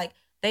something of like,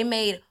 they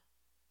made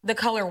the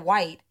color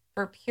white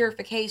for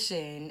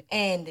purification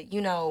and,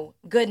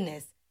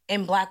 goodness.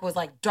 And Black was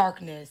like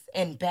darkness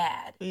and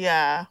bad.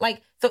 Yeah.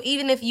 Like, so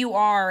even if you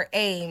are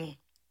a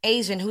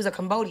Asian who's a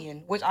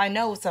Cambodian, which I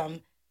know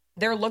some,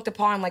 they're looked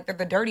upon like they're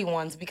the dirty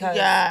ones because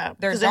they're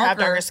darker. They have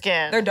darker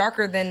skin. They're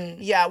darker than...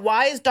 Yeah,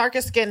 why is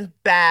darker skin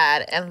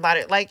bad and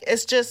lighter? Like,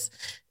 it's just...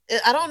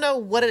 I don't know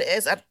what it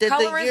is.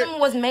 Colorism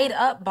was made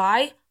up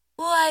by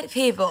white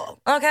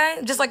people, okay?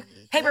 Just like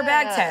paper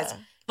bag test.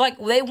 Like,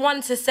 they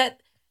wanted to set...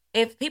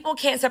 If people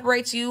can't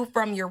separate you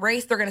from your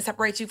race, they're going to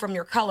separate you from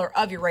your color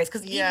of your race.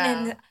 Because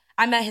even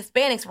I met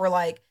Hispanics were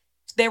like,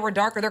 they were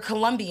darker. They're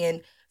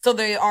Colombian. So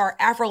they are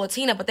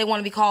Afro-Latina, but they want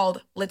to be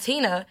called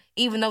Latina,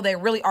 even though they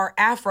really are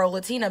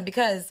Afro-Latina.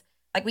 Because,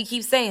 like we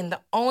keep saying,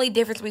 the only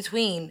difference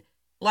between,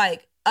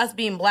 like, us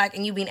being Black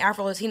and you being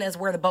Afro-Latina is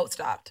where the boat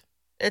stopped.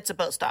 It's a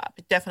boat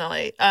stop,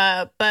 definitely.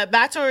 But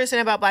back to what we were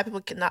saying about Black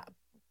people not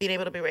being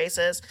able to be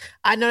racist.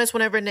 I noticed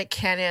whenever Nick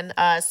Cannon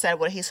said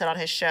what he said on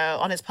his show,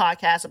 on his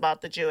podcast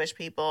about the Jewish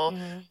people,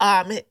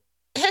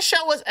 his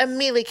show was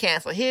immediately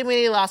canceled. He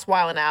immediately lost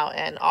Wildin' Out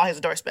and all his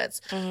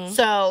endorsements. Mm-hmm.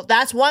 So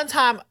that's one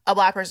time a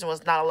Black person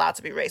was not allowed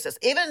to be racist.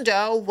 Even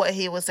though what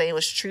he was saying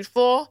was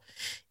truthful,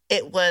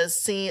 it was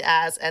seen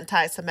as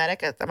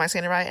anti-Semitic. Am I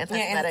saying it right?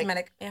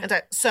 Anti-Semitic. Yeah.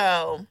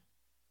 So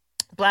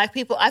Black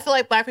people, I feel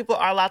like Black people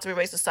are allowed to be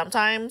racist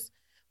sometimes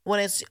when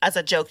it's as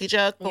a jokey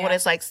joke, but when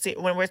it's like,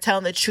 when we're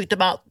telling the truth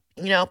about,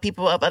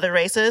 people of other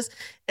races,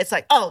 it's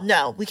like, oh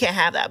no, we can't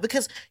have that.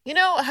 Because,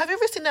 have you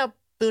ever seen that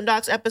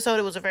Boondocks episode?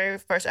 It was the very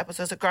first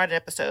episode. It's a garden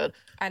episode.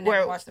 I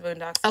never watched the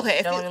Boondocks.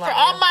 Okay, for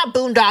all my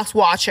Boondocks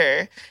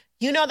watcher,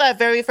 that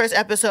very first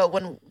episode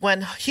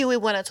when Huey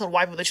went and told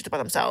white people the truth about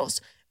themselves,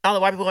 all the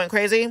white people went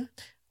crazy.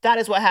 That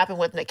is what happened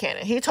with Nick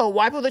Cannon. He told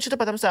white people the truth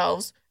about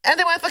themselves, and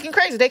they went fucking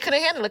crazy. They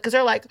couldn't handle it because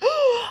they're like,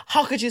 oh,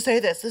 how could you say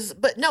this?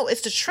 But no,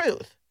 it's the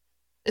truth.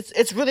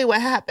 It's really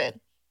what happened.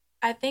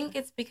 I think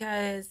it's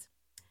because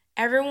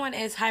everyone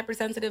is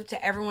hypersensitive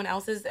to everyone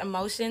else's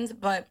emotions,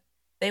 but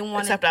they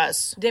want except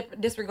us.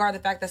 Disregard the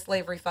fact that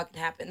slavery fucking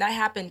happened. That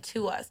happened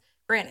to us.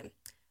 Granted,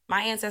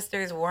 my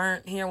ancestors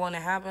weren't here when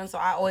it happened, so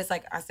I always I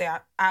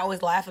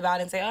always laugh about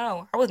it and say,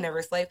 oh, I was never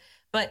a slave.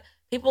 But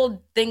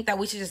people think that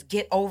we should just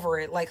get over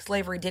it, like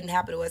slavery didn't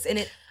happen to us.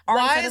 And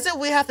why is it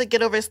we have to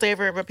get over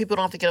slavery, but people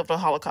don't have to get over the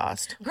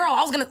Holocaust? Girl,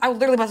 I was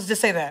literally about to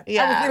just say that.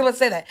 Yeah. I was literally about to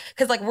say that.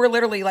 Because, like, we're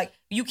literally, like,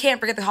 you can't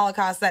forget the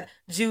Holocaust, that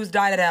Jews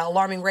died at an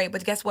alarming rate.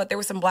 But guess what? There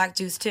were some Black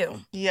Jews, too.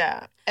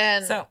 Yeah.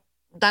 And so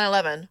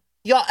 9/11.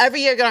 Y'all,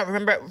 every year, gotta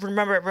remember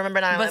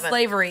 9/11. But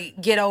slavery,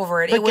 get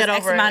over it. It was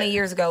X amount of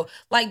years ago.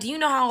 Like, do you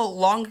know how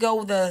long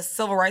ago the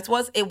civil rights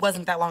was? It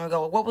wasn't that long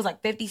ago. What was,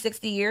 like, 50,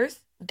 60 years?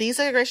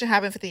 Desegregation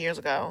happened 50 years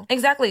ago.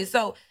 Exactly.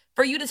 So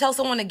for you to tell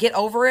someone to get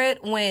over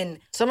it when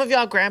some of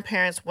y'all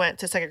grandparents went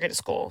to segregated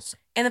schools,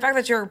 and the fact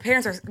that your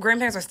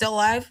grandparents are still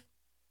alive,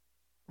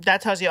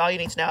 that tells you all you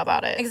need to know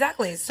about it.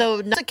 Exactly. So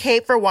not a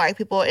cape for white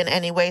people in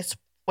any way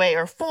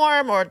or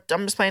form, or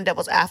I'm just playing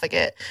devil's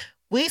advocate.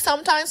 We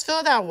sometimes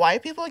feel that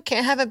white people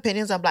can't have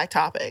opinions on Black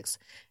topics.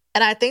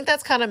 And I think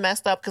that's kind of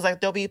messed up because,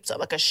 like, there'll be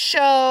like a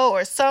show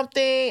or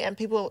something and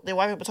the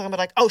white people talking about,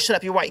 like, oh, shut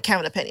up, you're white, you can't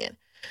have an opinion.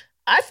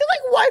 I feel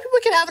like white people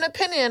can have an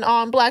opinion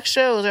on Black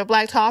shows or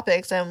Black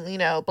topics and,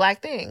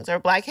 Black things or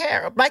Black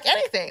hair or Black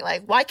anything.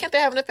 Like, why can't they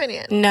have an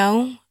opinion?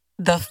 No,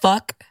 the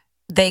fuck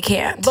they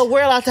can't. But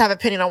we're allowed to have an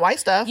opinion on white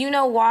stuff. You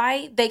know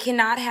why they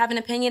cannot have an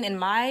opinion, in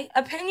my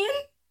opinion?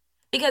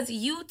 Because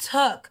you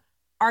took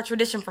our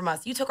tradition from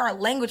us. You took our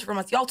language from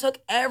us. Y'all took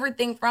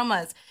everything from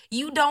us.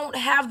 You don't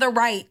have the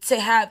right to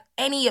have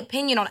any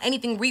opinion on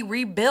anything we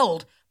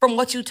rebuild from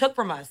what you took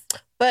from us.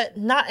 But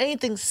not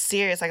anything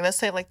serious. Like, let's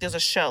say, like, there's a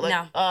show.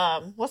 Like,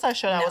 what's that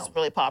show that was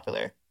really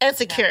popular?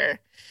 Insecure.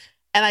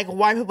 And, like,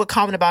 white people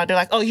comment about it. They're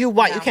like, oh, you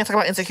white. You can't talk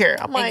about Insecure.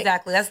 I'm like...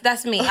 Exactly.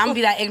 That's me. I'm going to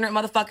be that ignorant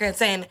motherfucker and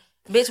saying,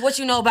 bitch, what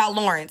you know about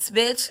Lawrence?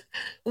 Bitch,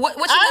 what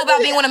you know about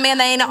being with a man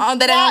that ain't on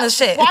the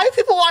shit? Why do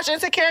people watch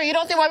Insecure? You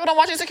don't think white people don't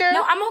watch Insecure?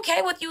 No, I'm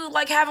okay with you,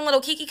 like, having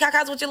little kiki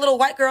kakas with your little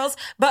white girls.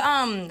 But,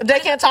 they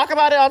can't talk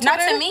about it on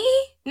Twitter?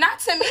 Not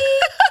to me.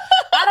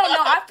 I don't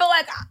know. I feel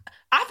like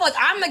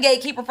I'm the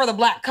gatekeeper for the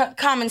black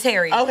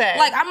commentary. Okay.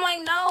 Like, I'm like,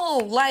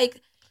 no.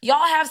 Like,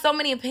 y'all have so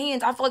many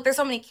opinions. I feel like there's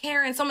so many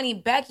Karens, so many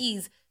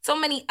Beckys, so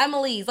many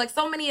Emilys. Like,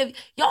 so many of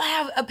y'all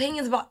have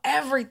opinions about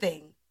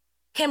everything.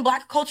 Can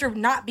black culture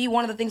not be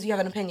one of the things you have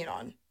an opinion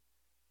on?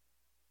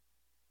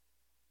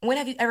 When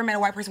have you ever met a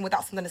white person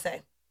without something to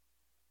say?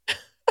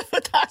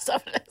 Without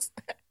something to say.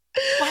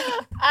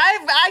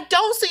 I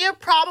don't see a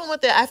problem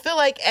with it. I feel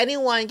like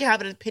anyone can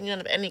have an opinion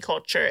of any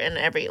culture and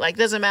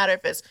doesn't matter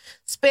if it's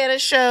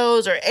Spanish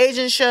shows or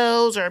Asian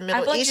shows or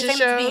Middle Eastern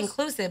shows. To be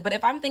inclusive, but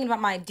if I'm thinking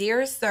about my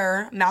dear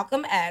sir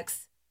Malcolm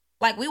X,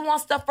 like, we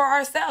want stuff for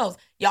ourselves.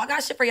 Y'all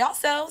got shit for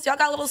yourselves. Y'all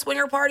got little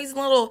swinger parties and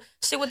little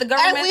shit with the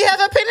government. And we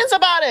have opinions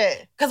about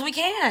it. Because we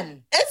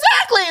can.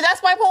 Exactly.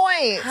 That's my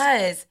point.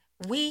 Because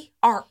we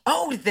are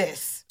owed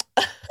this.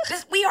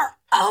 We are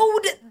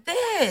owed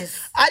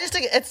this. I just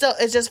think it's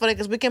just funny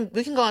because we can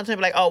go on Twitter and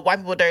be like, oh, white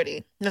people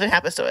dirty. Nothing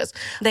happens to us.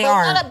 They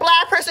are. Let a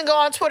black person go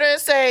on Twitter and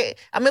say,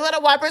 let a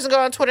white person go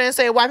on Twitter and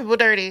say white people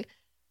dirty.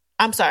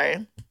 I'm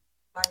sorry.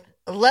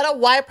 Let a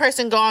white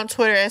person go on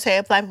Twitter and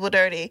say black people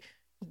dirty.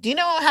 Do you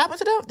know what happened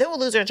to them? They will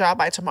lose their job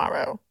by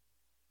tomorrow.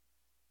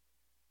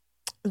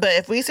 But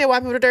if we say white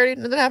people are dirty,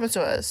 nothing happens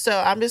to us. So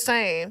I'm just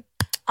saying.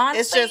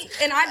 Honestly, it's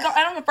just, and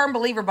I'm a firm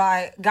believer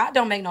by God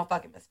don't make no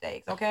fucking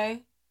mistakes,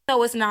 okay?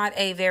 So it's not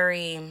a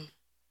very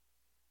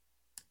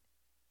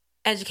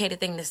educated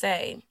thing to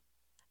say.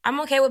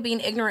 I'm okay with being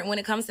ignorant when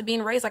it comes to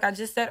being race, like I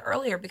just said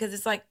earlier, because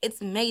it's like, it's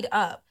made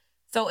up.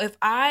 So if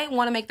I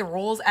want to make the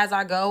rules as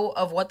I go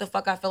of what the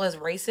fuck I feel is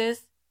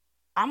racist,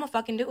 I'm gonna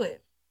fucking do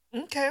it.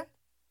 Okay.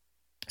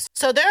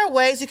 So there are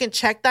ways you can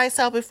check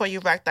thyself before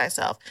you wreck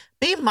thyself.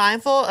 Be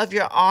mindful of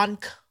your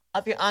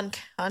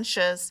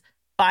unconscious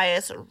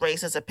bias,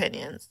 racist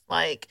opinions.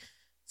 Like,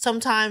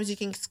 sometimes you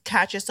can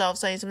catch yourself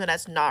saying something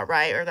that's not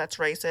right or that's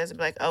racist and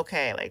be like,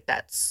 okay, like,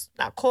 that's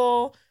not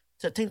cool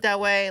to think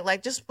that way.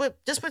 Like, just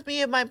with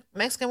me and my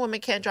Mexican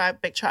women can't drive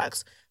big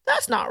trucks.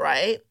 That's not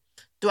right.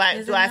 Do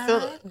I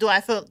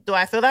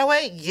feel that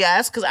way?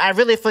 Yes, because I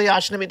really feel y'all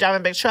shouldn't be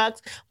driving big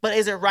trucks. But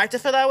is it right to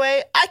feel that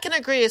way? I can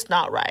agree it's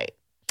not right.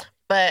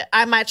 But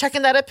am I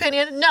checking that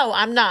opinion? No,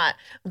 I'm not.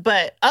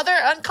 But other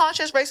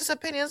unconscious racist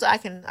opinions, I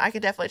can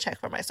definitely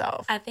check for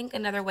myself. I think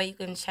another way you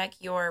can check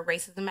your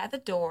racism at the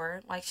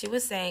door, like she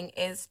was saying,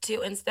 is to,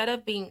 instead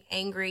of being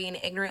angry and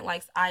ignorant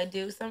like I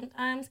do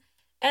sometimes,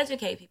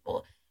 educate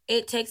people.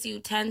 It takes you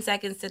 10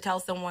 seconds to tell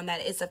someone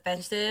that it's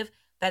offensive,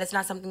 that it's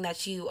not something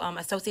that you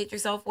associate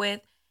yourself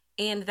with,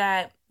 and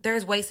that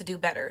there's ways to do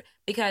better.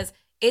 Because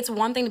it's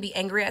one thing to be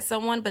angry at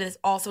someone, but it's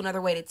also another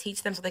way to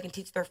teach them so they can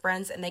teach their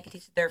friends and they can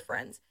teach their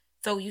friends.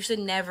 So you should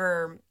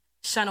never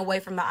shun away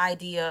from the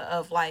idea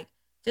of, like,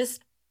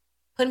 just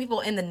putting people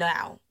in the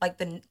now, like,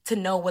 to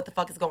know what the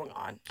fuck is going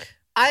on.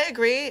 I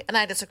agree and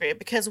I disagree,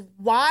 because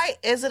why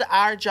is it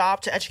our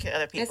job to educate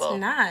other people? It's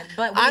not.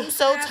 But I'm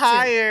so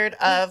tired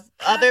of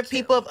other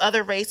people of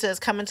other races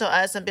coming to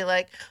us and be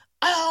like,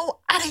 oh,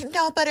 I didn't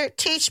know better.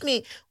 Teach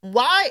me.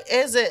 Why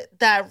is it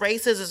that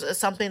racism is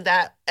something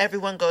that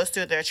everyone goes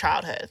through their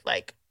childhood?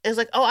 Like, it's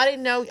like, oh, I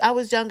didn't know, I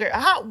was younger.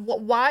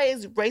 Why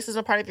is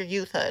racism part of your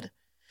youthhood?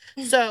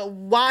 So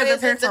why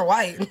is parents are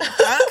white?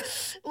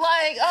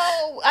 Like,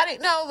 oh, I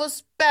didn't know it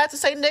was bad to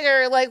say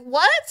nigger. Like,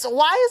 what?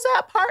 Why is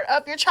that part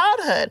of your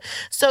childhood?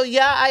 So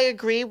yeah, I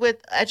agree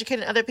with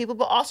educating other people,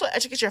 but also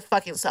educate your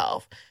fucking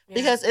self. Yeah.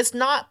 Because it's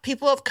not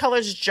people of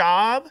color's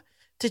job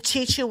to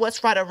teach you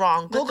what's right or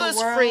wrong. Google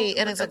is free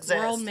and it exists. The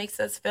world makes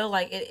us feel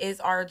like it is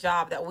our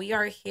job, that we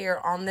are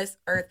here on this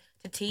earth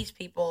to teach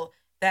people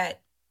that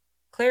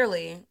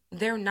clearly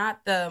they're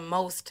not the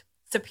most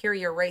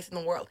superior race in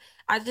the world.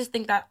 I just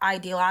think that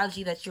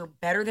ideology that you're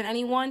better than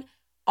anyone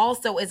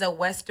also is a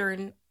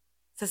Western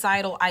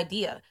societal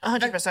idea.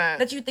 100%.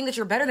 That you think that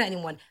you're better than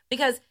anyone.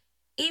 Because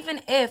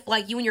even if,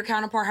 like, you and your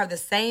counterpart have the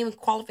same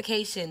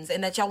qualifications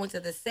and that y'all went to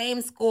the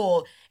same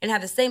school and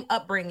have the same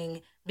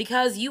upbringing,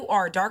 because you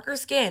are darker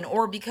skin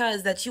or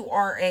because that you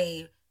are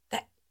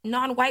that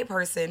non-white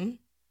person,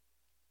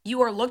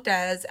 you are looked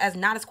at as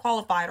not as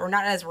qualified or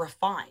not as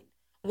refined.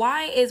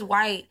 Why is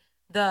white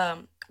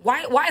Why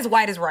is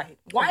white is right?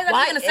 Why is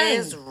that even a saying? White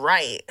is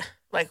right.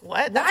 Like,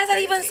 what? Why is that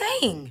even a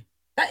saying?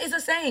 That is a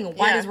saying.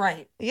 White is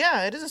right.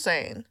 Yeah, it is a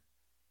saying.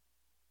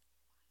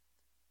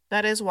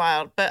 That is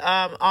wild. But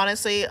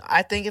honestly,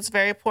 I think it's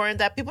very important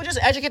that people just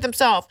educate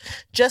themselves.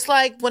 Just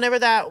like whenever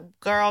that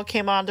girl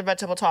came on the Red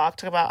Table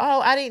Talk about,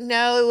 oh, I didn't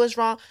know it was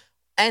wrong.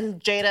 And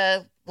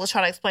Jada was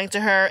trying to explain to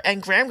her.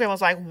 And Graham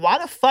was like, why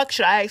the fuck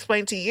should I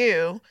explain to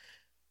you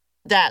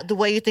that the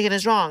way you're thinking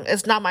is wrong.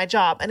 It's not my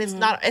job. And it's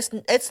not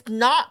it's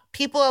not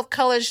people of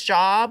color's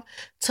job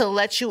to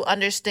let you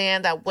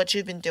understand that what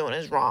you've been doing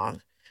is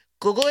wrong.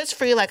 Google is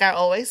free, like I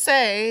always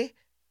say.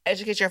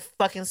 Educate your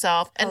fucking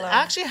self and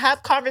actually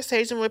have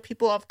conversation with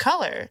people of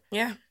color.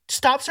 Yeah.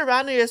 Stop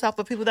surrounding yourself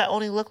with people that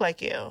only look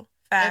like you.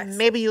 Facts. And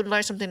maybe you'd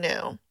learn something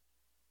new.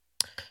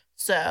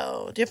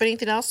 So, do you have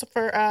anything else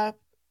for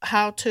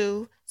how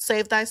to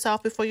save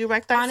thyself before you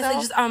wreck thyself?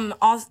 Honestly, just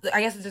also,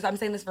 I guess it's just I'm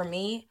saying this for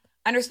me.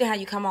 Understand how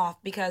you come off,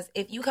 because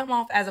if you come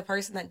off as a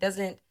person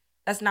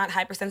that's not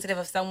hypersensitive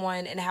of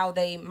someone and how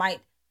they might,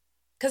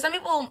 because some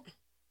people,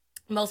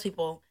 most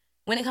people,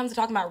 when it comes to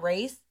talking about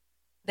race,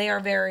 they are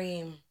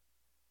very,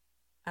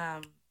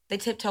 they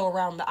tiptoe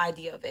around the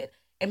idea of it,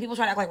 and people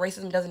try to act like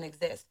racism doesn't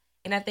exist.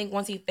 And I think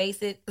once you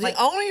face it, the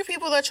only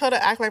people that try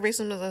to act like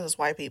racism is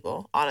white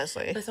people,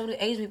 honestly. But so do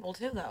Asian people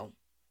too, though.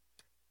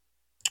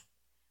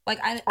 Like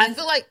I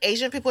feel like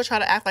Asian people try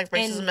to act like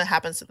racism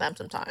happens to them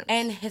sometimes.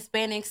 And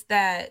Hispanics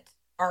that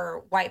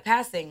are white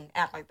passing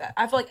act like that.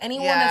 I feel like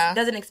anyone that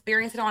doesn't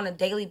experience it on a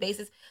daily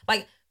basis,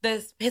 like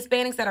the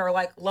Hispanics that are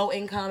like low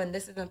income and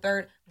this is the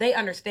third, they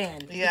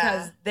understand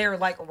because they're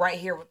like right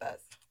here with us.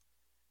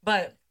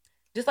 But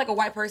just like a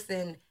white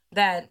person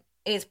that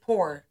is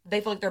poor,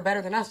 they feel like they're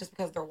better than us just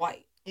because they're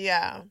white.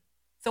 Yeah.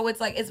 So it's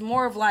like, it's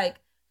more of like,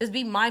 just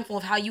be mindful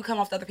of how you come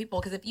off to other people.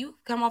 Because if you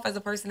come off as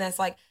a person that's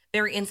like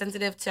very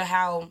insensitive to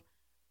how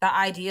the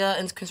idea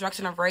and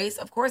construction of race,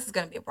 of course it's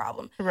going to be a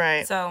problem.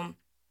 Right. So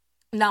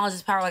knowledge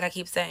is power, like I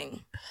keep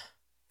saying.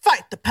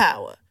 Fight the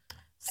power.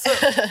 So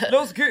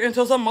let's get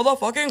into some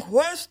motherfucking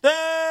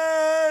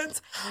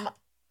questions.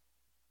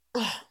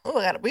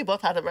 We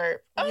both had to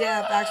burp.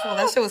 Yeah, actually,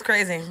 that shit was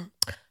crazy.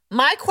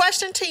 My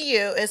question to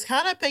you is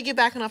kind of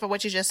piggybacking off of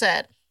what you just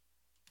said.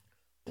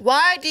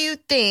 Why do you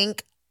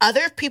think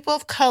other people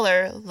of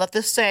color love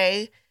to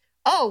say,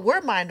 oh,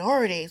 we're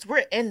minorities,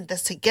 we're in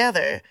this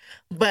together,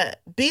 but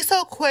be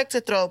so quick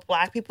to throw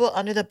black people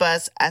under the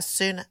bus as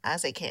soon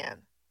as they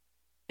can?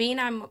 Being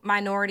a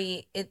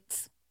minority,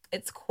 it's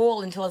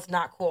cool until it's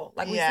not cool.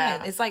 Like we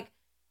said, it's like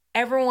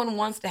everyone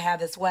wants to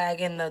have the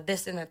swag and the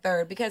this and the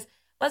third, because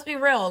let's be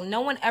real, no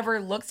one ever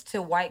looks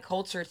to white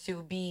culture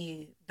to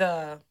be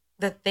the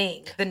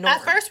thing, the norm.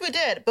 At first we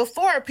did.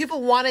 Before,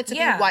 people wanted to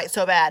be white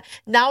so bad.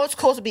 Now it's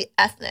cool to be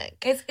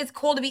ethnic. It's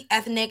cool to be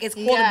ethnic. It's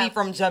cool to be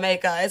from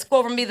Jamaica. It's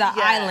cool to be the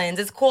islands.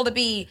 It's cool to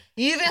be...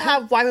 You even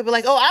have white people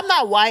like, oh, I'm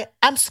not white.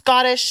 I'm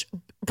Scottish,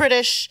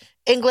 British,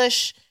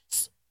 English,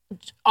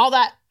 all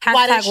that.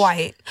 Hashtag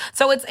white.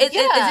 So it's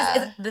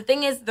the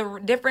thing is,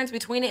 the difference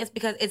between it is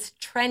because it's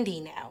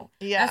trendy now.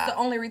 Yeah. That's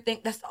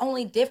the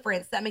only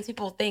difference that makes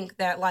people think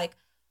that, like,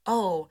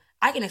 oh,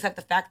 I can accept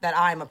the fact that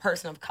I'm a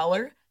person of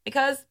color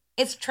because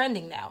it's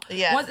trending now.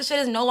 Yeah. Once the shit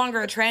is no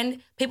longer a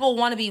trend, people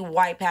want to be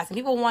white passing.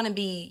 People want to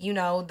be,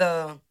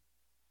 the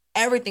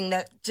everything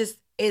that just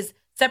is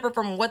separate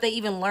from what they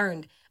even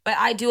learned. But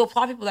I do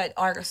applaud people that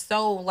are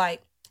so,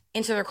 like,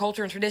 into their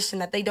culture and tradition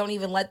that they don't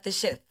even let this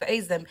shit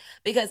faze them.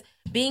 Because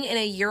being in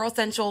a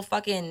Eurocentral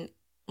fucking,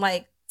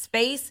 like,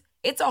 space,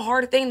 it's a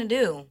hard thing to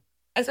do.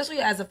 Especially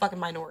as a fucking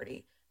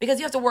minority. Because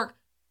you have to work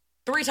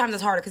 3 times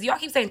as hard. Because y'all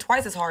keep saying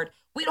twice as hard.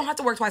 We don't have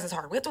to work twice as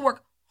hard. We have to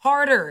work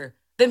harder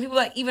than people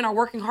that even are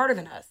working harder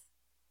than us.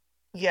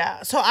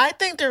 Yeah. So I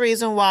think the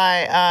reason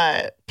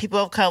why people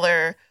of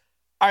color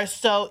are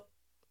so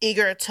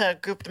eager to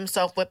group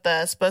themselves with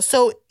us, but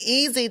so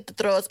easy to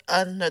throw us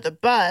under the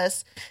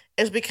bus,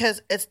 is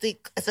because it's the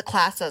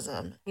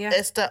classism. Yeah.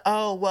 It's the,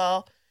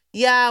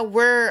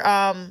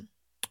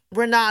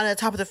 we're not on the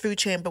top of the food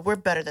chain, but we're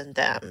better than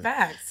them.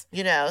 Facts.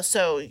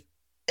 So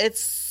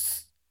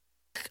it's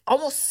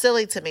almost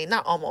silly to me.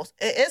 Not almost.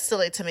 It is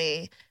silly to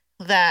me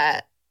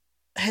that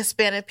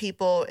Hispanic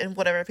people and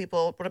whatever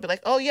people would be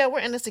like, oh yeah, we're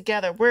in this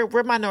together.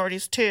 We're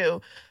minorities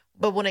too.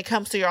 But when it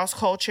comes to y'all's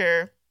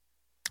culture,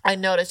 I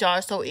notice y'all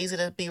are so easy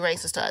to be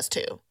racist to us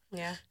too.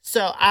 Yeah.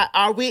 So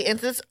are we in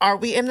this? Are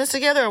we in this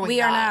together? Or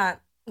we are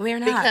not. We are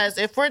not. Because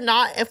if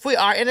we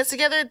are in this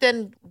together,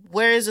 then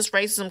where is this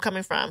racism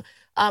coming from?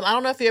 I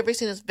don't know if you ever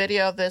seen this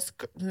video of this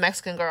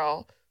Mexican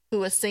girl who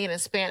was singing in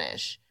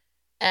Spanish,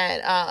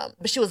 and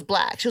but she was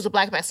black. She was a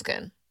black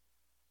Mexican,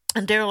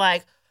 and they're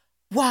like,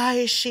 why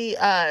is she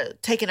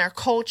taking our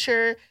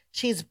culture?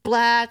 She's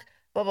black,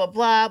 blah, blah,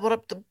 blah.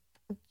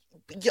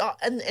 Y'all,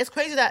 and it's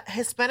crazy that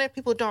Hispanic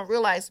people don't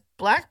realize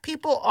black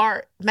people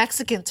are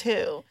Mexican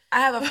too.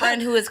 I have a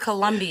friend who is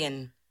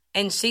Colombian,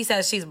 and she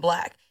says she's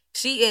black.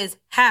 She is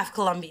half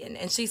Colombian,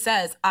 and she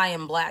says, I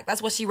am black.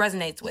 That's what she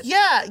resonates with.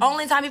 Yeah.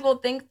 Only time people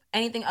think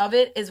anything of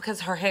it is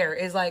because her hair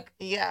is, like,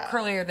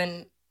 curlier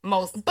than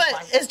most.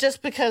 But it's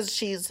just because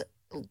she's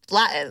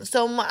Latin.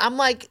 So I'm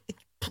like,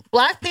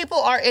 black people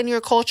are in your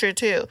culture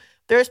too.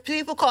 There's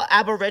people called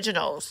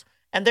Aboriginals,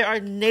 and they are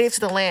native to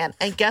the land.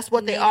 And guess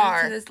what they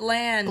are? Native to this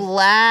land.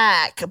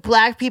 Black.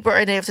 Black people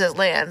are native to this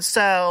land.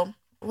 So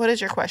what is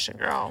your question,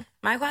 girl?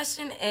 My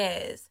question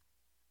is,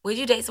 would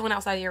you date someone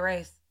outside of your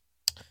race?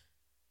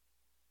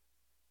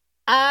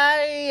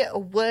 I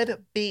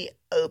would be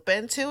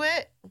open to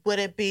it. Would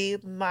it be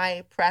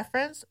my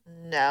preference?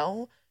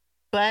 No.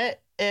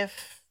 But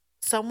if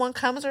someone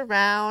comes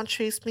around,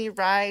 treats me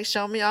right,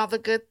 show me all the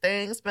good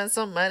things, spend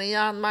some money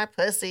on my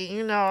pussy,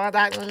 you know, all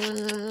that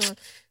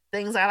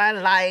things that I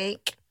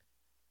like,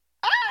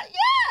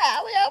 yeah,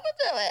 we open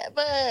to it.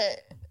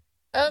 But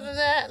other than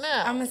that, no.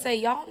 I'm gonna say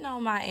y'all know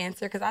my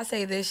answer because I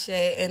say this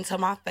shit until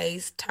my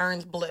face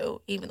turns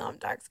blue, even though I'm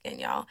dark skinned,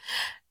 y'all.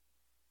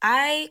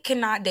 I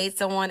cannot date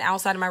someone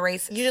outside of my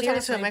race. You just talking to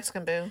a Seriously.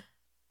 Mexican boo.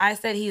 I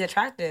said he's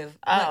attractive.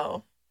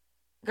 Oh.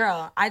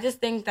 Girl, I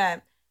just think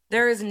that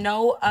there is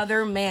no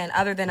other man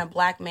other than a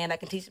black man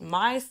that can teach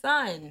my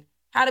son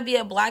how to be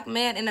a black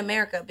man in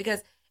America.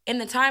 Because in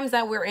the times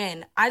that we're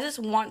in, I just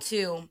want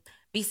to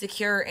be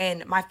secure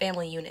in my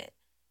family unit.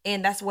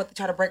 And that's what they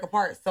try to break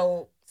apart.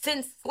 So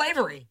since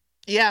slavery.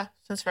 Yeah,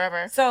 since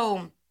forever.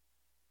 So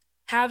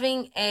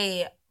having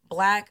a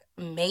black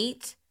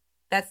mate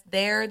that's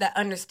there, that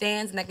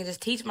understands, and that can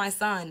just teach my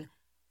son,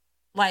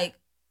 like,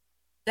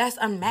 that's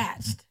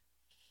unmatched.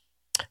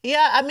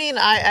 Yeah, I mean,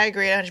 I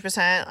agree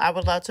 100%. I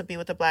would love to be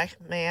with a black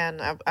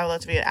man. I would love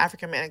to be an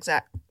African man,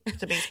 to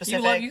be specific.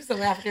 You love you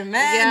some African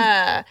men.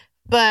 Yeah,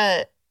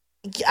 but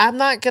I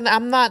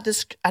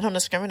don't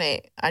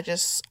discriminate. I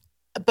just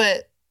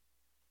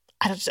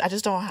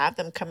don't have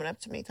them coming up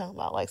to me talking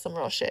about like some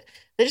real shit.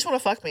 They just want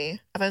to fuck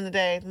me. At the end of the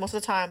day, most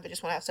of the time, they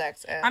just want to have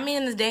sex. And I mean,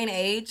 in this day and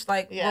age,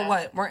 like, Yeah. we're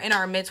what? We're in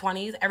our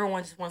mid-20s.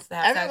 Everyone just wants to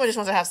have everyone sex. just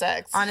wants to have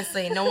sex.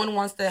 Honestly, no one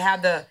wants to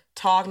have the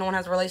talk. No one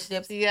has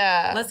relationships.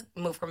 Yeah. Let's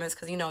move from this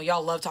because, you know,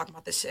 y'all love talking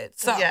about this shit.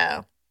 So,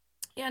 Yeah.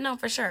 Yeah, no,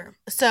 for sure.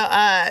 So,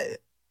 I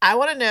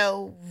want to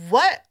know,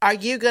 what are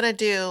you gonna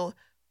do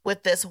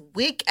with this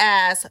weak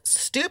ass,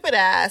 stupid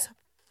ass,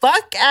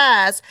 fuck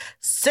ass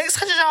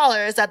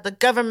 $600 that the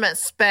government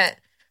spent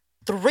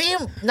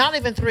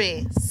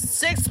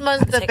 6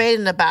 months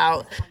debating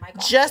about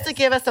just to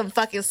give us some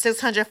fucking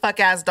 600 fuck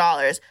ass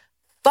dollars?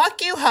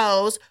 Fuck you,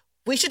 hoes.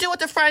 We should do what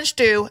the French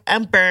do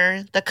and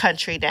burn the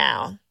country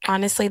down.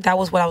 Honestly, that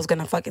was what I was going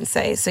to fucking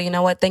say. So, you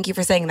know what? Thank you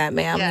for saying that,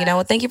 ma'am. Yes. You know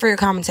what? Thank you for your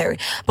commentary.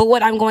 But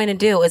what I'm going to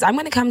do is I'm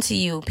going to come to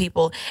you,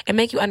 people, and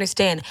make you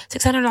understand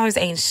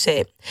 $600 ain't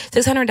shit.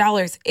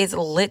 $600 is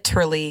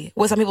literally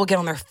what some people get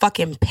on their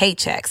fucking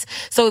paychecks.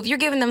 So if you're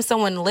giving them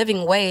someone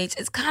living wage,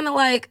 it's kind of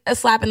like a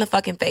slap in the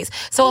fucking face.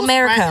 So Who's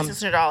America, renting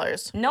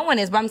 $600? no one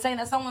is, but I'm saying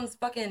that someone's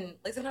fucking,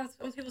 like sometimes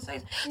people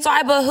say. So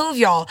I behoove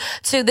y'all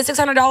to the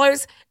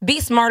 $600, be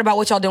smart about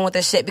what y'all doing with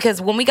this shit.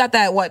 Because when we got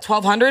that, what,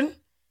 $1,200?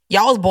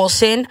 Y'all was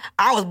bullshitting.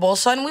 I was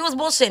bullshitting. We was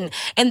bullshitting.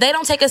 And they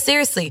don't take us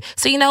seriously.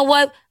 So you know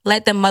what?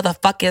 Let them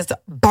motherfuckers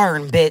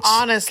burn, bitch.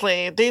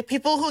 Honestly, the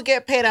people who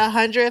get paid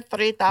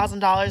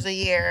 $130,000 a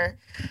year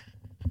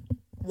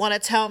want to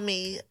tell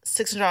me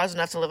 $600 is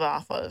enough to live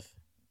off of.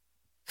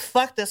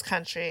 Fuck this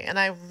country. And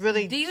I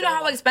really Do you know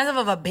how expensive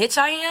of a bitch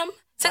I am?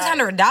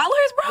 $600, bro?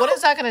 What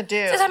is that going to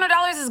do?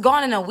 $600 is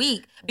gone in a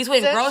week.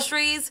 Between This-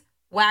 groceries,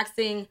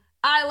 waxing,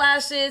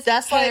 eyelashes,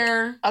 That's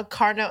hair. like a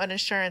car note and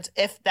insurance,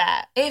 if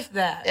that. If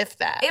that.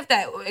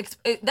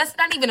 That's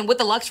not even with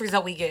the luxuries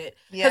that we get.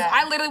 Because Yeah.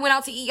 I literally went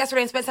out to eat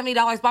yesterday and spent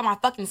 $70 by my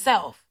fucking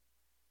self.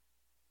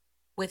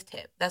 With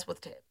tip. That's with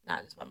tip.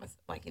 Not just by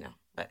myself. Like, you know.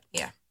 But,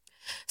 yeah.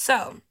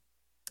 So,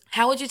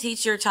 how would you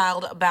teach your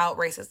child about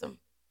racism?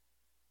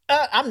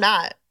 I'm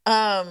not.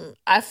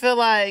 I feel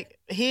like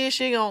she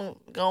gon'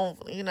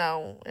 you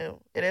know,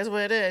 it is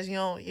what it is.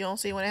 You don't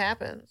see when it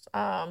happens.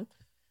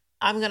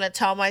 I'm going to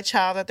tell my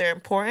child that they're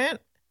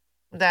important,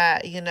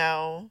 that, you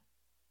know,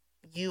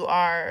 you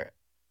are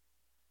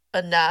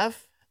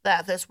enough,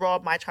 that this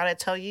world might try to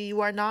tell you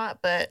you are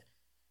not, but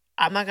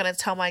I'm not going to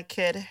tell my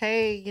kid,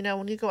 hey, you know,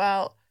 when you go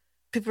out,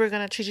 people are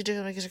going to treat you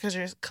differently because of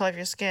your color of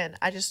your skin.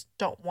 I just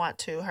don't want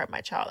to hurt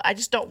my child. I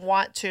just don't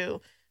want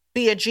to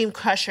be a dream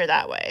crusher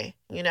that way,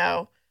 you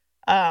know?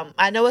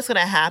 I know it's going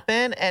to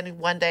happen, and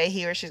one day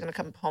he or she's going to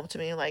come home to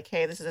me like,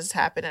 hey, this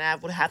happened, and I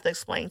would have to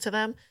explain to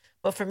them.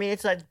 But for me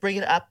to like bring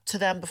it up to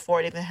them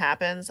before it even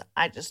happens,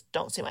 I just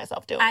don't see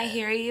myself doing it. I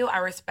hear you. I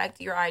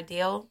respect your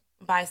ideal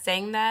by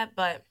saying that,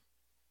 but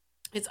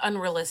it's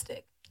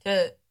unrealistic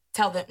to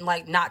tell them,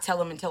 like, not tell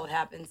them until it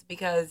happens,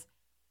 because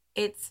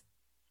it's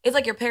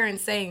like your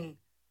parents saying,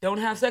 don't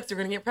have sex, you're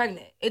going to get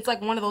pregnant. It's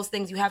like one of those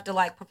things you have to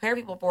like prepare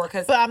people for.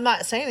 But I'm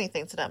not saying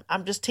anything to them.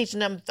 I'm just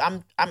teaching them.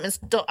 I'm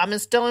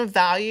instilling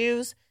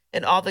values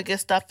and all the good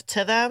stuff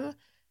to them.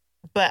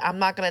 But I'm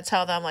not going to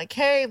tell them like,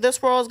 hey,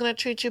 this world is going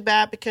to treat you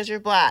bad because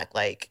you're black.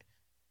 Like,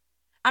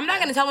 I'm not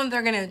going to tell them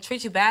they're going to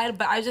treat you bad,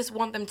 but I just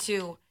want them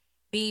to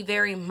be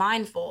very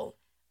mindful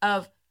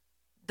of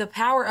the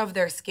power of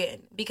their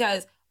skin,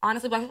 because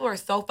honestly, black people are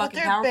so fucking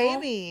they're powerful.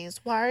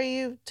 babies. Why are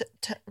you?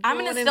 I'm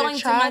ruining instilling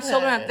their to my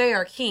children that childhood? they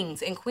are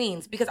kings and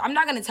queens, because I'm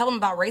not going to tell them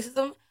about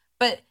racism,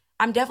 but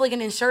I'm definitely going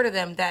to ensure to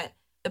them that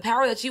the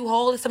power that you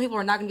hold, some people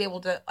are not going to be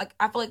able to, like,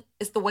 I feel like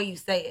it's the way you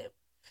say it.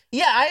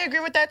 Yeah, I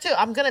agree with that too.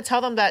 I'm gonna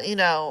tell them that, you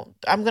know,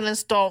 I'm gonna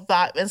install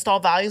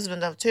values in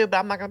them too, but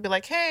I'm not gonna be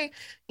like, hey,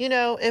 you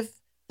know, if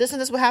this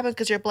and this would happen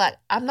because you're black.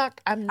 I'm not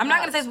I'm not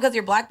going to say it's because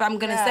you're black, but I'm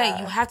going to say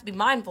you have to be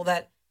mindful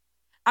that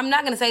I'm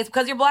not gonna say it's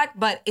because you're black,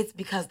 but it's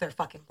because they're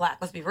fucking black.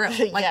 Let's be real.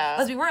 Like, Yeah.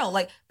 let's be real.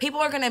 Like, people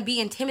are gonna be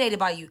intimidated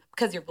by you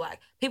because you're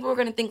black. People are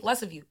gonna think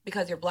less of you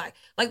because you're black.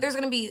 Like, there's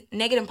gonna be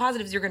negative and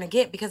positives you're gonna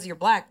get because you're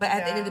black. But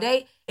at the end of the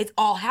day, it's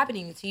all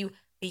happening to you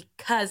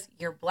because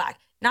you're black.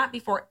 Not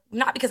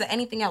because of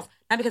anything else.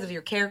 Not because of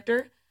your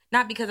character.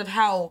 Not because of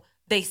how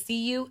they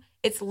see you.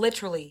 It's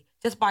literally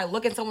just by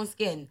looking at someone's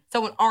skin.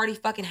 Someone already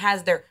fucking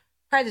has their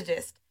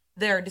prejudice,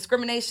 their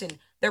discrimination,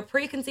 their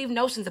preconceived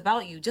notions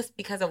about you just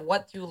because of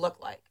what you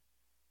look like.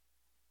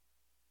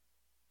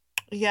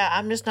 Yeah,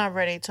 I'm just not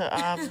ready to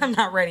I'm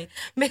not ready.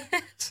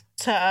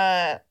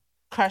 to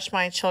crush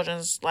my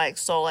children's like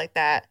soul like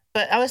that.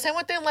 But I was saying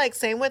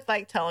same with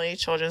like telling your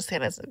children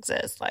Santa's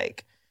exist.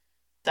 Like,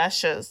 that's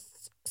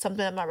just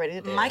something I'm not ready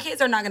to do. My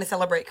kids are not going to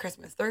celebrate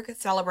Christmas. They're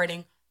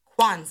celebrating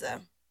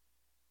Kwanzaa.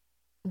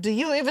 Do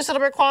you even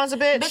celebrate Kwanzaa,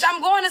 bitch? Bitch, I'm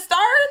going to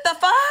start. The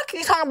fuck?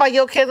 You talking about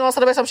your kids don't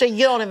celebrate some shit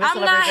you don't even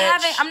celebrate,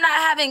 bitch. I'm not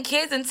having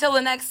kids until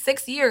the next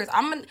 6 years.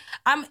 I'm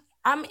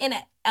in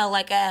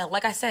like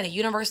I said, a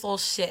universal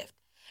shift.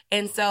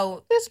 And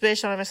so This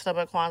bitch don't even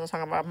celebrate Kwanzaa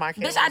talking about my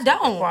kids. Bitch, I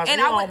don't. Kwanzaa. And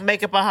you I don't would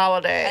make up a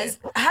holiday.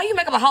 How you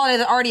make up a holiday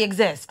that already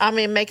exists? I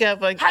mean, make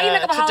up a How you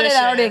make up a holiday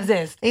that already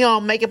exists? You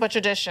don't make up a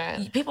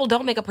tradition. People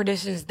don't make up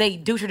traditions. They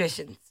do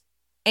traditions.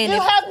 And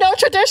You have no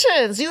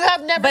traditions. You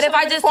have never. But if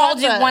I just told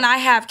you Kwanzaa. when I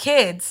have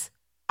kids,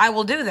 I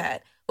will do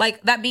that.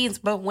 Like, that means,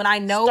 but when I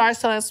know...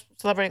 Start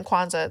celebrating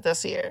Kwanzaa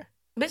this year.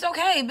 Bitch,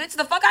 okay. Bitch,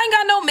 the fuck? I ain't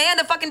got no man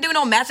to fucking do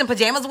no matching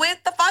pajamas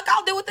with. The fuck?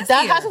 I'll do it this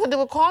That year. has nothing to do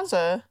with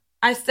Kwanzaa.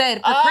 I said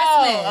for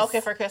Christmas.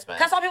 Okay, for Christmas.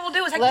 That's all people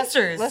do is take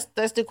pictures.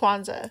 Let's do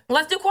Kwanzaa.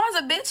 Let's do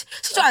Kwanzaa, bitch.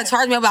 She's trying to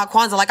charge me about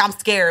Kwanzaa like I'm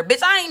scared.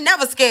 Bitch, I ain't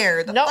never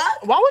scared. The No,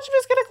 fuck? why would you be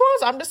scared of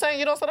Kwanzaa? I'm just saying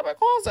you don't celebrate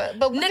Kwanzaa.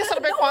 But we can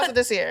celebrate Kwanzaa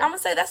this year. I'm gonna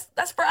say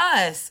that's for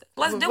us.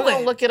 Let's do We're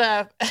gonna it. look it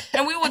up.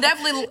 And we will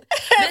definitely,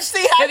 bitch,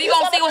 See how if you you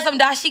gonna see with some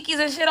dashikis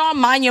and shit on,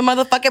 mind your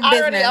motherfucking I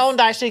already business. own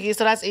dashiki,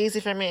 so that's easy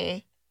for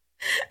me.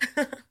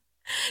 You have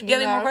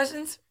any more know?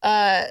 questions?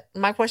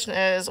 My question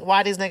is,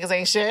 why these niggas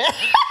ain't shit?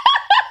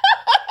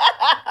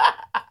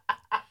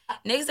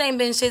 Niggas ain't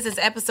been shit since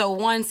episode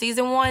 1,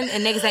 season 1,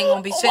 and niggas ain't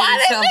gonna be shit Why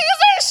these until...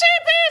 niggas ain't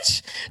shit,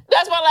 bitch?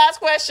 That's my last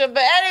question.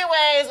 But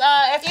anyways,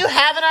 if you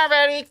haven't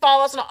already,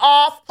 follow us on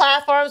all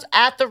platforms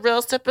at The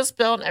Real Sip and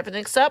Spill and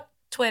everything except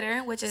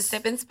Twitter, which is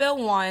Sip and Spill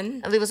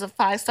 1. and leave us a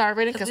 5-star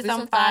rating because we we some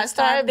some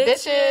 5-star 5-star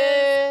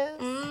bitches.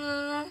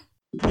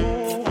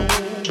 Mm.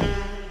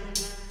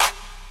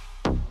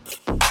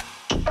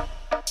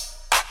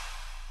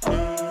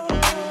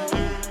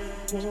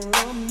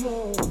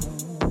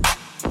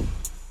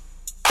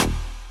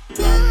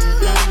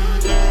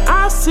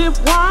 I sip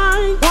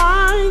wine,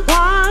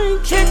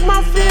 kick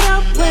my feet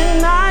up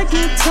when I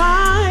get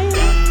time.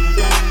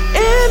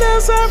 And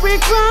as I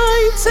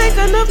recline, take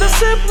another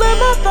sip, let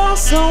my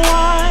thoughts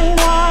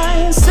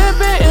unwind.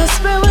 Sipping and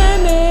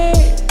spilling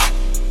it.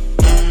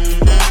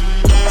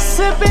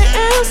 Sipping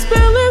and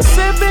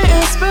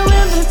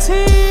spilling the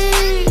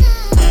tea.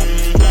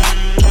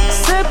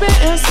 Sipping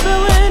and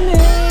spilling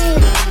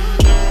it.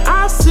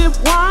 I sip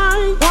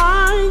wine,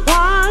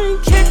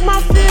 kick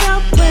my feet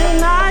up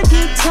when I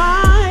get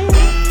time.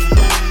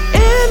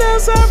 And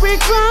as I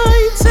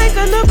recline, take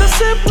another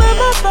sip, let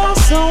my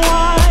thoughts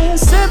unwind.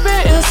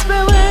 Sipping and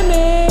spilling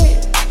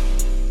it.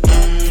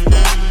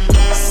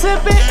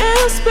 Sipping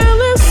and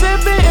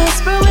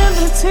spilling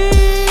the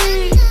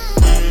tea.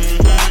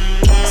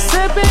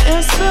 Sipping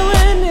and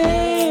spilling it.